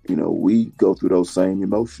 because, we go through those same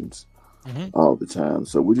emotions all the time.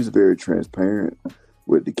 So we're just very transparent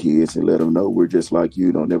with the kids and let them know we're just like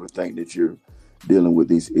you. Don't ever think that you're dealing with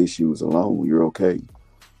these issues alone. You're okay.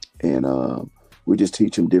 And we just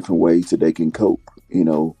teach them different ways that they can cope,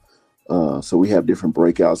 so we have different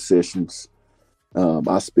breakout sessions.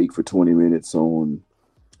 I speak for 20 minutes on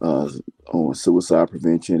suicide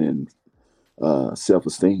prevention and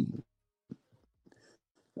self-esteem.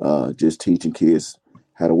 Just teaching kids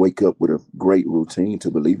how to wake up with a great routine,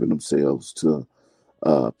 to believe in themselves, to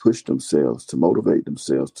push themselves, to motivate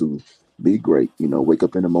themselves, to be great. Wake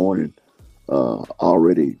up in the morning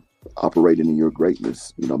already operating in your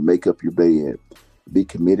greatness. Make up your bed. Be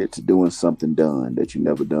committed to doing something done that you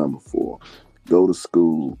never done before. Go to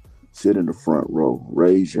school, sit in the front row,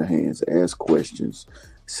 raise your hands, ask questions,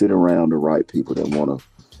 sit around the right people that want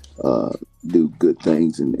to do good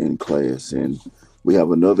things in class. And we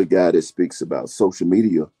have another guy that speaks about social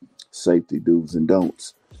media safety do's and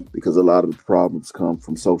don'ts, because a lot of the problems come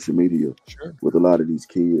from social media with a lot of these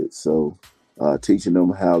kids. So teaching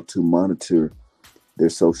them how to monitor their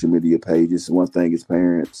social media pages. One thing is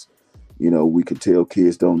parents, we could tell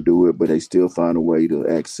kids don't do it, but they still find a way to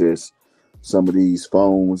access some of these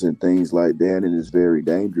phones and things like that, and it's very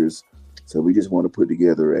dangerous. So we just want to put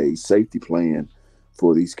together a safety plan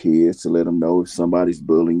for these kids to let them know if somebody's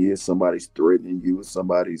bullying you, if somebody's threatening you, if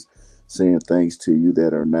somebody's saying things to you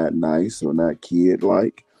that are not nice or not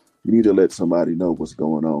kid-like. You need to let somebody know what's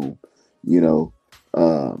going on. You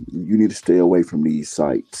need to stay away from these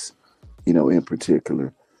sites, in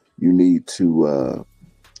particular. You need to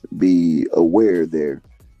be aware there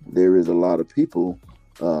is a lot of people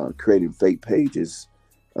creating fake pages,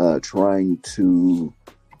 trying to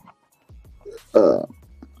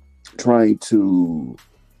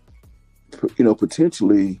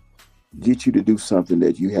potentially get you to do something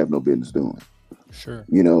that you have no business doing. Sure.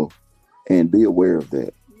 And be aware of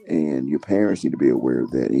that. And your parents need to be aware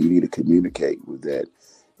of that. And you need to communicate with that.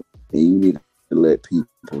 And you need to let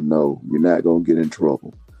people know you're not going to get in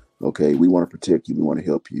trouble. Okay, we want to protect you. We want to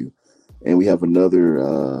help you. And we have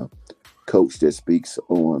another coach that speaks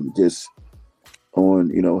on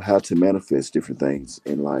how to manifest different things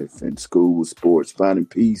in life, in school, sports, finding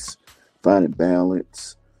peace, finding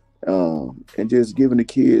balance, and just giving the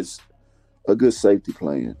kids a good safety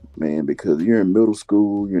plan, man, because you're in middle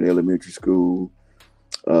school, you're in elementary school,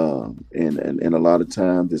 and a lot of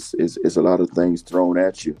times it's a lot of things thrown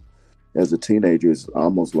at you. As a teenager, it's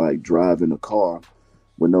almost like driving a car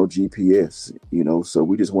with no GPS, so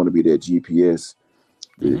we just want to be that GPS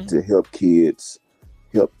to help kids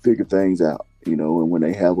help figure things out, and when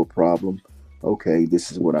they have a problem, okay,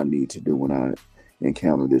 this is what I need to do when I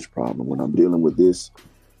encounter this problem. When I'm dealing with this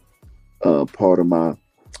part of my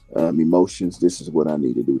emotions, this is what I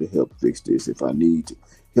need to do to help fix this. If I need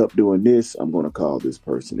help doing this, I'm going to call this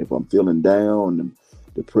person. If I'm feeling down and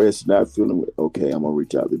depressed, not feeling okay, I'm going to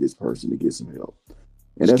reach out to this person to get some help.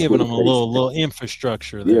 And just giving them a little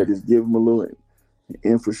infrastructure there. Yeah, just give them a little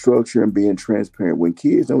infrastructure and being transparent. When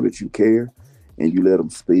kids know that you care and you let them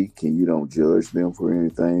speak and you don't judge them for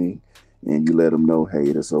anything and you let them know,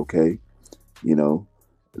 hey, that's okay,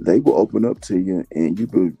 they will open up to you, and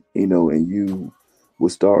and you will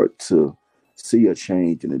start to see a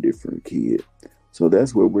change in a different kid. So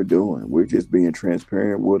that's what we're doing. We're just being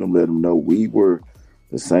transparent with them, let them know we were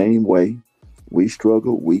the same way. We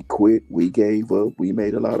struggled, we quit, we gave up, we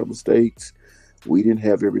made a lot of mistakes. We didn't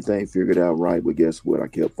have everything figured out right, but guess what? I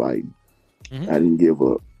kept fighting. I didn't give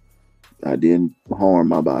up. I didn't harm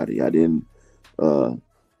my body. I didn't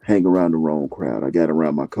hang around the wrong crowd. I got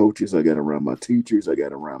around my coaches. I got around my teachers. I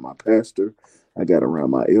got around my pastor. I got around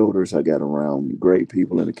my elders. I got around great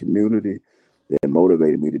people in the community that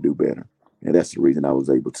motivated me to do better. And that's the reason I was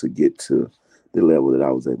able to get to the level that I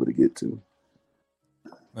was able to get to.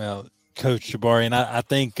 Well, Coach Jabari, and I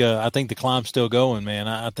think the climb's still going, man.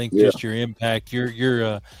 I think just your impact,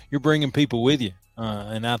 you're bringing people with you,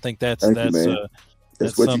 and I think that's Thank you, man.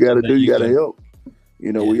 That's what you got to do. You got to help.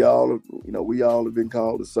 We all have been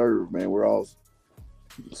called to serve, man. We're all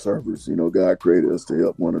servers. God created us to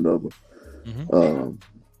help one another. And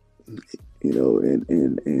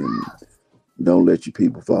don't let your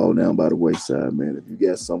people fall down by the wayside, man. If you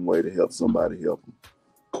got some way to help somebody, help them.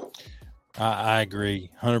 I agree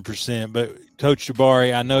 100%. But Coach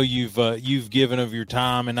Jabari, I know you've given of your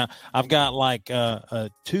time, and I've got like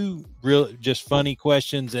two real just funny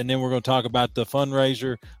questions, and then we're going to talk about the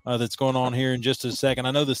fundraiser that's going on here in just a second.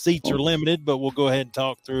 I know the seats are limited, but we'll go ahead and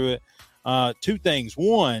talk through it. Two things.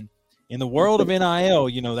 One, in the world of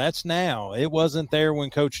NIL, that's now. It wasn't there when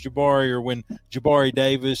Coach Jabari or when Jabari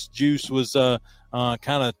Davis Juice was kind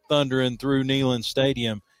of thundering through Neyland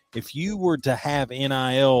Stadium. If you were to have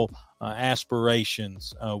NIL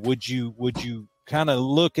aspirations, would you kind of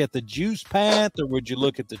look at the juice path, or would you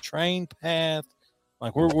look at the train path?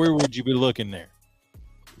 Like where would you be looking there?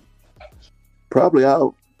 Probably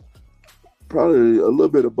a little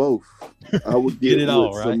bit of both. I would get it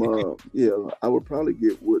all right. I would probably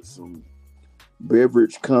get with some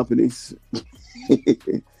beverage companies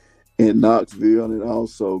in Knoxville, and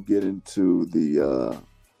also get into the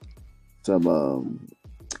some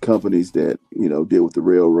companies that deal with the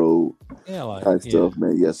railroad type stuff,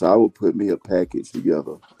 man. Yes, I would put me a package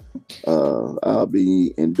together. I'll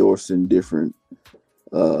be endorsing different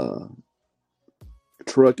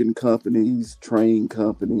trucking companies, train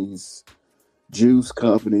companies, juice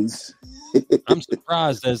companies. I'm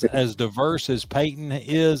surprised, as diverse as Peyton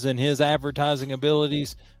is in his advertising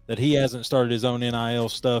abilities, that he hasn't started his own NIL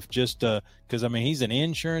stuff. Just because he's in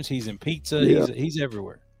insurance, he's in pizza, he's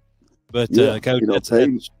everywhere. But Coach,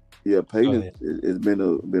 Peyton has been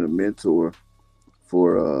a mentor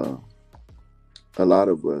for a lot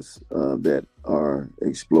of us that are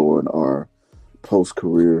exploring our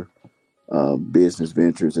post-career business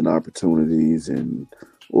ventures and opportunities and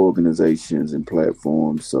organizations and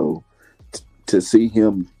platforms. So to see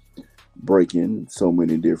him breaking so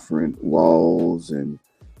many different walls and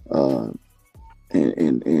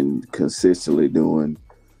consistently doing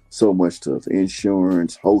so much stuff,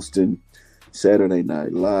 insurance, hosting Saturday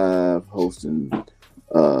Night Live, hosting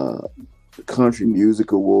country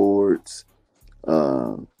music awards.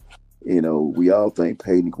 We all think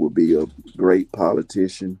Peyton would be a great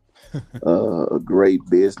politician, a great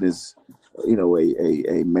business,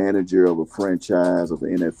 a manager of a franchise of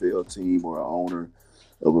an NFL team, or an owner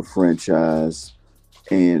of a franchise.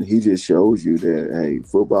 And he just shows you that, hey,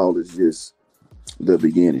 football is just the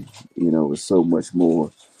beginning. There's so much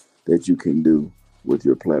more that you can do with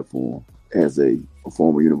your platform as a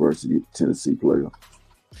former University of Tennessee player.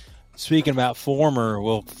 Speaking about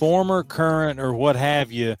former, current, or what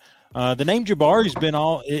have you, the name Jabari's been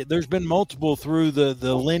there's been multiple through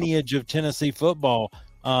the lineage of Tennessee football.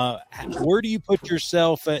 Where do you put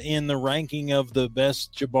yourself in the ranking of the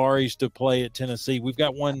best Jabaris to play at Tennessee? We've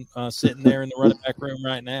got one sitting there in the running back room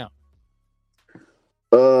right now.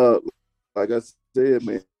 Like I said,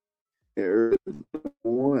 man, early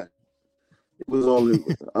one. It was only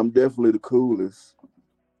I'm definitely the coolest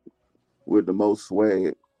with the most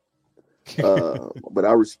swag. But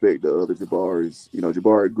I respect the other Jabaris.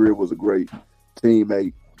 Jabari Greer was a great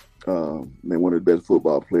teammate. One of the best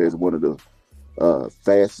football players, one of the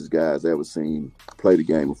fastest guys I ever seen play the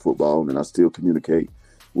game of football, and I still communicate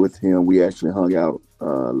with him. We actually hung out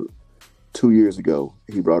 2 years ago.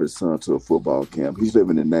 He brought his son to a football camp. He's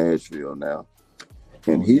living in Nashville now,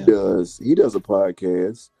 and he does a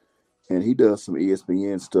podcast, and he does some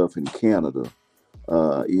ESPN stuff in Canada,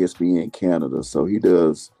 ESPN Canada. So he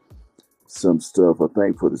does some stuff, I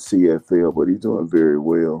think, for the CFL, but he's doing very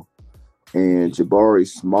well. And Jabari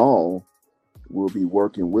Small will be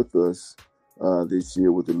working with us this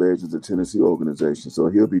year with the Legends of Tennessee organization. So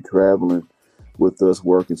he'll be traveling with us,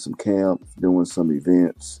 working some camps, doing some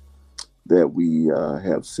events that we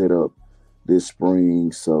have set up this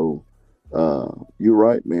spring. So you're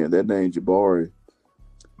right, man. That name Jabari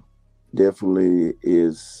definitely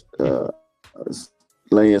is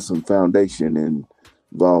laying some foundation in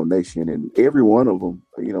Vol Nation, and every one of them.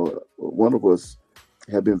 One of us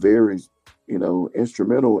have been very,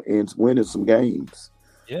 instrumental in winning some games.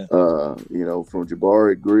 Yeah. From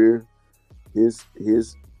Jabari Greer, his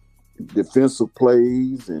defensive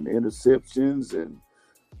plays and interceptions and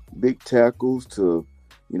big tackles to,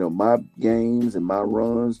 my games and my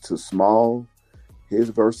runs to Small, his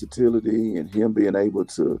versatility and him being able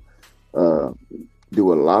to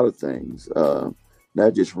do a lot of things,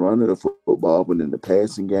 not just running the football, but in the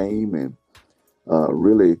passing game and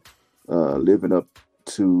really living up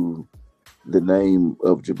to the name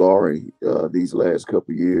of Jabari these last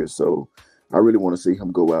couple of years. So I really want to see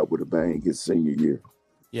him go out with a bang his senior year.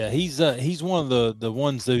 Yeah, he's one of the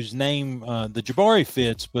ones whose name the Jabari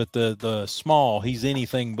fits, but the Small, he's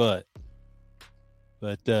anything but.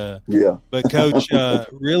 But yeah. But Coach,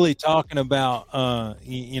 really talking about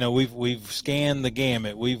we've scanned the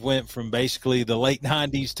gamut. We've went from basically the late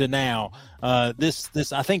 '90s to now.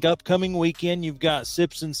 This I think upcoming weekend you've got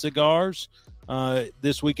Sips and Cigars.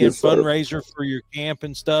 This weekend fundraiser for your camp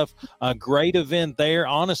and stuff. A great event there.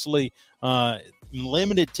 Honestly,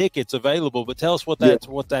 limited tickets available. But tell us what that's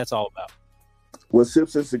all about. Well,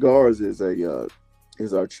 Sips and Cigars is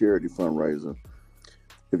our charity fundraiser.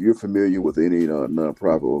 If you're familiar with any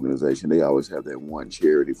nonprofit organization, they always have that one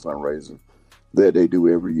charity fundraiser that they do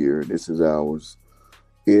every year. This is ours.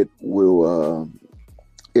 It's our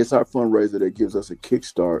fundraiser that gives us a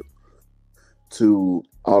kickstart to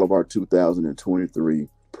all of our 2023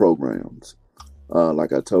 programs.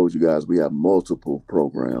 Like I told you guys, we have multiple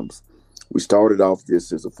programs. We started off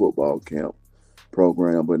this as a football camp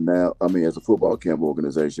program, as a football camp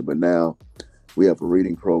organization, but now we have a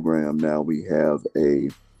reading program. Now we have a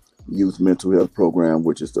youth mental health program,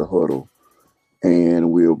 which is the Huddle.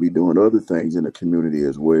 And we'll be doing other things in the community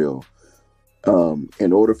as well.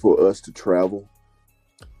 In order for us to travel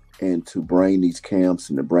and to bring these camps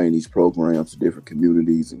and to bring these programs to different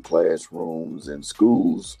communities and classrooms and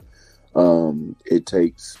schools, it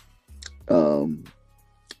takes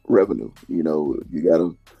revenue. You got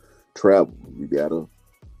to travel. You got to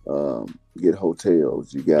get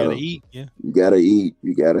hotels. You got to eat. Yeah. You got to eat.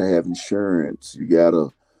 You got to have insurance. You got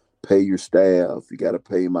to pay your staff. You got to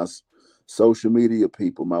pay my social media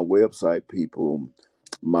people, my website people,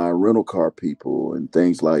 my rental car people, and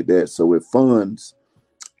things like that. So it funds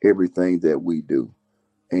everything that we do.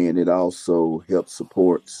 And it also helps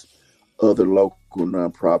supports other local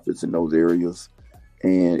nonprofits in those areas.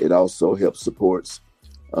 And it also helps supports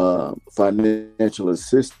financial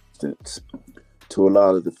assistance to a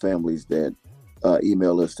lot of the families that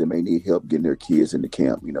email us that may need help getting their kids into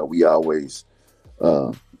camp. We always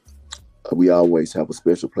have a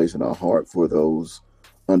special place in our heart for those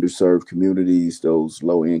underserved communities, those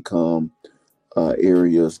low income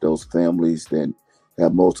areas, those families that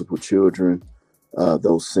have multiple children,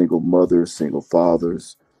 those single mothers, single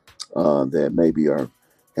fathers that maybe are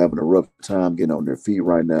having a rough time getting on their feet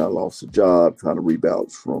right now, lost a job, trying to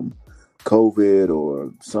rebound from COVID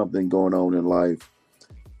or something going on in life.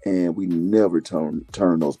 And we never turn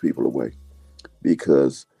those people away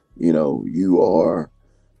because, you are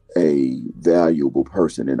a valuable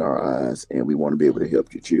person in our eyes, and we want to be able to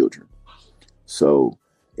help your children. So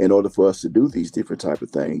in order for us to do these different type of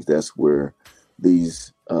things, that's where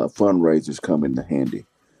these fundraisers come into handy,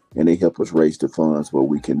 and they help us raise the funds where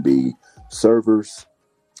we can be servers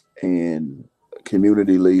and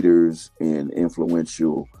community leaders and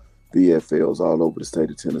influential VFLs all over the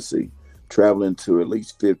state of Tennessee, traveling to at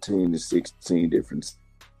least 15 to 16 different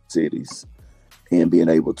cities and being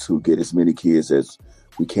able to get as many kids as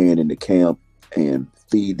we can in the camp and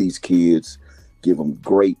feed these kids, give them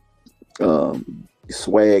great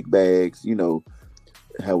swag bags,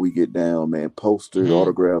 how we get down, man, posters,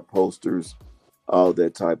 autograph posters, all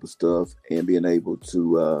that type of stuff, and being able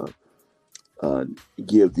to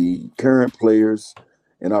give the current players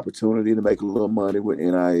an opportunity to make a little money with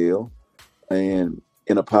NIL and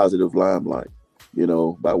in a positive limelight,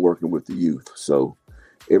 by working with the youth. So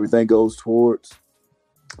everything goes towards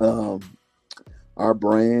our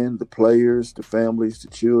brand, the players, the families, the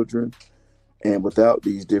children. And without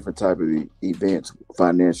these different type of events,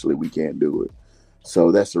 financially, we can't do it.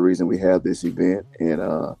 So that's the reason we have this event. And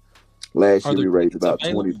last year we raised about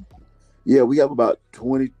 20. Yeah, we have about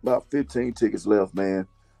 15 tickets left, man.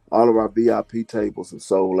 All of our VIP tables have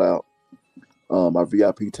sold out. Our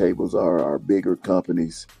VIP tables are our bigger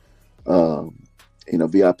companies.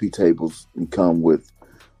 VIP tables come with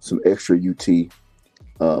some extra UT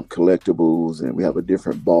collectibles, and we have a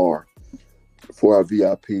different bar for our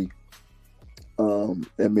VIP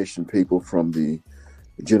admission people from the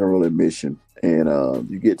general admission, and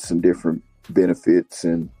you get some different benefits,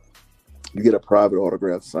 and you get a private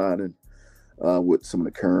autograph signing with some of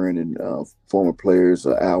the current and former players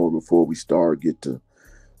an hour before we start. Get to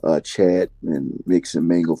chat and mix and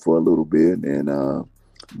mingle for a little bit, and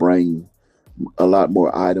bring a lot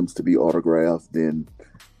more items to be autographed than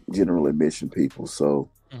general admission people. So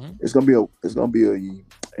it's gonna be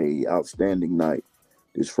a outstanding night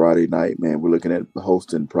this Friday night, man. We're looking at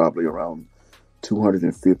hosting probably around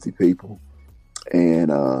 250 people,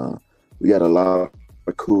 and we got a lot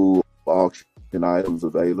of cool auction items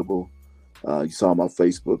available. You saw my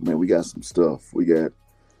Facebook, man. We got some stuff. We got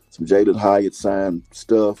some Jaded Hyatt signed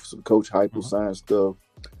stuff, some Coach Hyper signed stuff,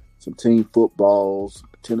 some team footballs,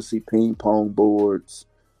 Tennessee ping pong boards.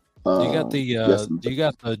 You got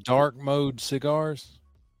the dark mode cigars?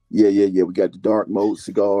 Yeah. We got the dark mode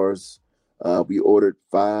cigars. We ordered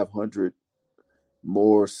 500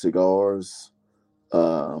 more cigars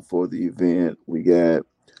for the event. We got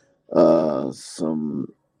a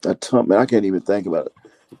ton, man. I can't even think about it.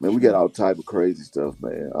 Man, we got all type of crazy stuff,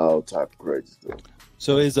 man. All type of crazy stuff.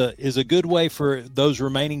 So is a good way for those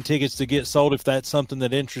remaining tickets to get sold, if that's something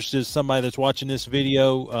that interests somebody that's watching this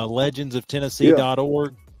video,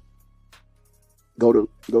 legendsoftennessee.org? Go to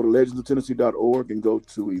legendsoftennessee.org and go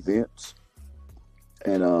to events,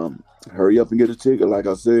 and hurry up and get a ticket. Like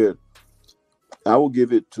I said, I will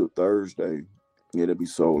give it to Thursday. It'll be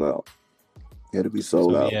sold out. Yeah.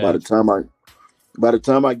 By the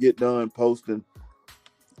time I get done posting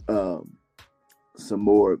some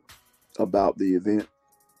more about the event,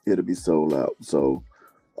 it'll be sold out. So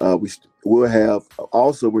we'll have,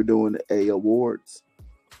 also we're doing a awards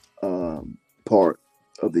part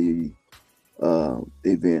of the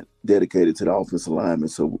event dedicated to the offensive linemen.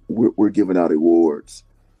 So we're giving out awards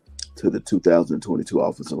to the 2022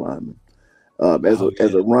 offensive linemen. As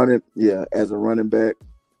a running back,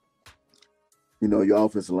 you know, your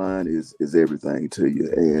offensive line is everything to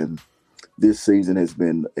you. And this season has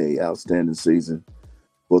been a outstanding season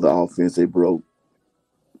for the offense. They broke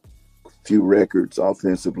a few records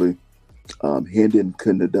offensively. Hendon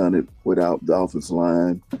couldn't have done it without the offensive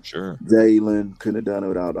line. Sure. Jalen couldn't have done it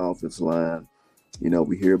without the offensive line. You know,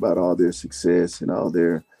 we hear about all their success and all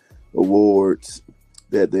their awards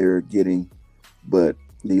that they're getting, but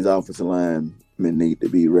these offensive linemen need to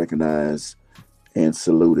be recognized and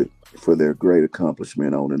saluted for their great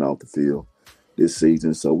accomplishment on and off the field this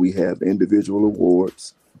season. So we have individual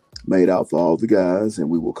awards made out for all the guys, and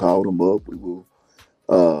we will call them up. We will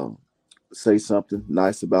say something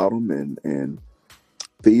nice about them and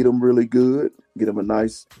feed them really good, get them a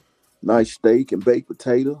nice steak and baked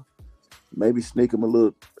potato, maybe sneak them a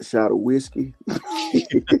little shot of whiskey.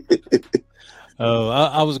 Oh,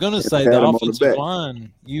 I was going to say the offensive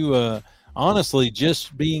line, you honestly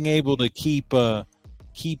just being able to keep the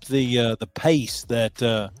pace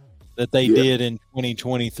that they did in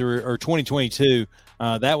 2023 or 2022,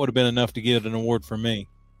 that would have been enough to get an award from me.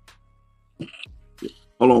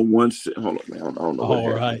 Hold on one second. Hold on, man. I don't know. All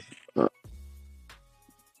right. Let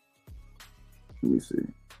me see.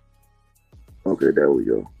 Okay, there we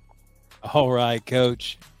go. All right,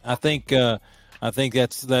 Coach. I think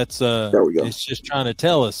that's there we go. It's just trying to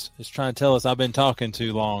tell us. It's trying to tell us I've been talking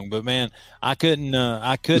too long. But man, I couldn't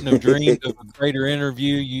have dreamed of a greater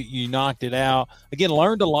interview. You knocked it out. Again,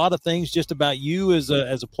 learned a lot of things just about you as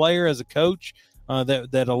a player, as a coach,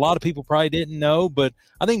 that a lot of people probably didn't know. But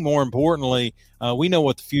I think more importantly, we know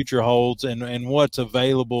what the future holds and what's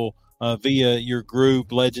available via your group,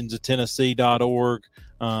 legendsoftennessee.org.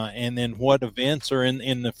 And then what events are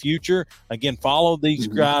in the future. Again, follow these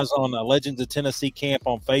guys on Legends of Tennessee Camp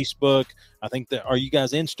on Facebook. I think that, are you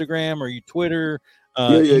guys Instagram? Are you Twitter?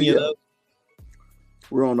 Yeah.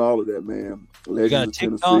 We're on all of that, man. Legends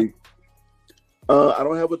of Tennessee. I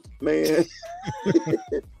don't have a man.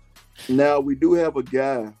 Now we do have a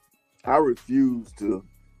guy. I refuse to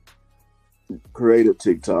create a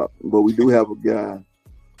TikTok, but we do have a guy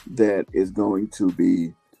that is going to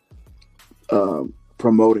be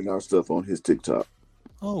promoting our stuff on his TikTok.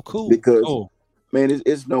 Oh, cool. Because, man,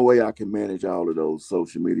 it's no way I can manage all of those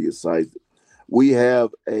social media sites. We have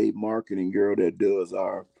a marketing girl that does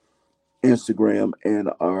our Instagram and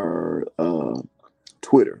our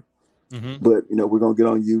Twitter. But, you know, we're going to get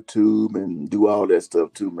on YouTube and do all that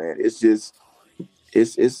stuff too, man. It's just,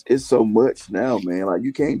 it's so much now, man. Like,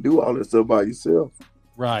 you can't do all that stuff by yourself.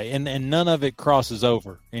 Right. And none of it crosses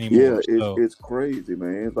over anymore. Yeah, it's crazy,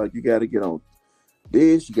 man. It's like you got to get on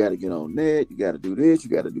this, you got to get on that, you got to do this, you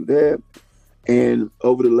got to do that. And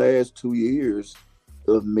over the last 2 years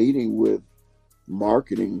of meeting with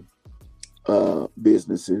marketing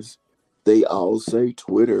businesses, they all say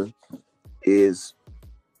Twitter is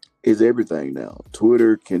everything now.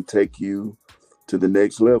 Twitter can take you to the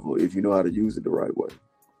next level if you know how to use it the right way.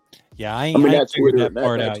 Yeah, I mean, ain't not figured Twitter, that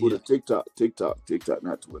part not out Twitter, yet. TikTok,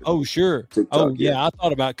 not Twitter. Oh, sure. TikTok, Yeah, I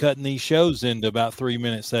thought about cutting these shows into about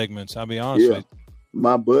 3-minute segments. I'll be honest yeah. with you.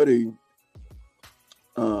 My buddy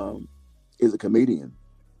is a comedian,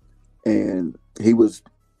 and he was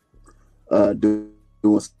doing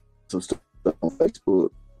some stuff on Facebook,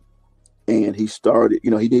 and he started, he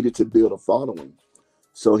needed to build a following.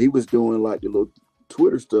 So he was doing like the little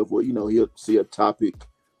Twitter stuff where, he'll see a topic,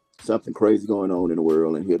 something crazy going on in the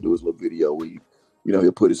world, and he'll do his little video where,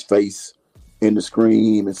 he'll put his face in the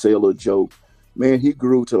screen and say a little joke. Man, he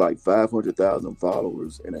grew to like 500,000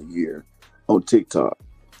 followers in a year on TikTok.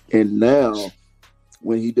 And now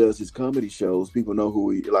when he does his comedy shows, people know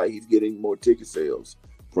who he's getting more ticket sales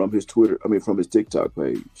from his from his TikTok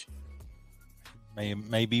page.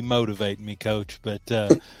 May be motivating me, Coach, but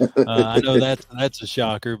I know that's a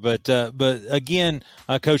shocker. But again,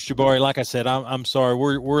 Coach Jabari, like I said, I'm sorry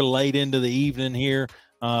we're late into the evening here,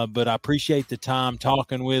 but I appreciate the time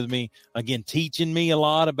talking with me. Again, teaching me a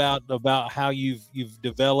lot about how you've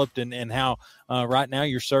developed and how right now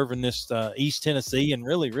you're serving this East Tennessee and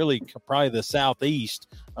really probably the Southeast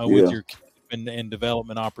with your and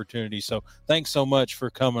development opportunities. So thanks so much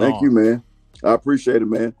for coming on. Thank you, man. I appreciate it,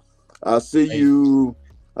 man. I'll see you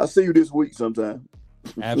this week sometime.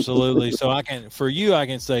 Absolutely. So I can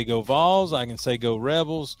say go Vols. I can say go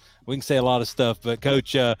Rebels. We can say a lot of stuff. But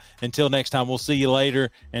Coach, until next time, we'll see you later.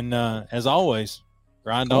 And as always,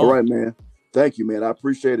 grind on. All right, man. Thank you, man. I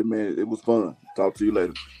appreciate it, man. It was fun. Talk to you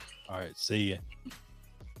later. All right. See you.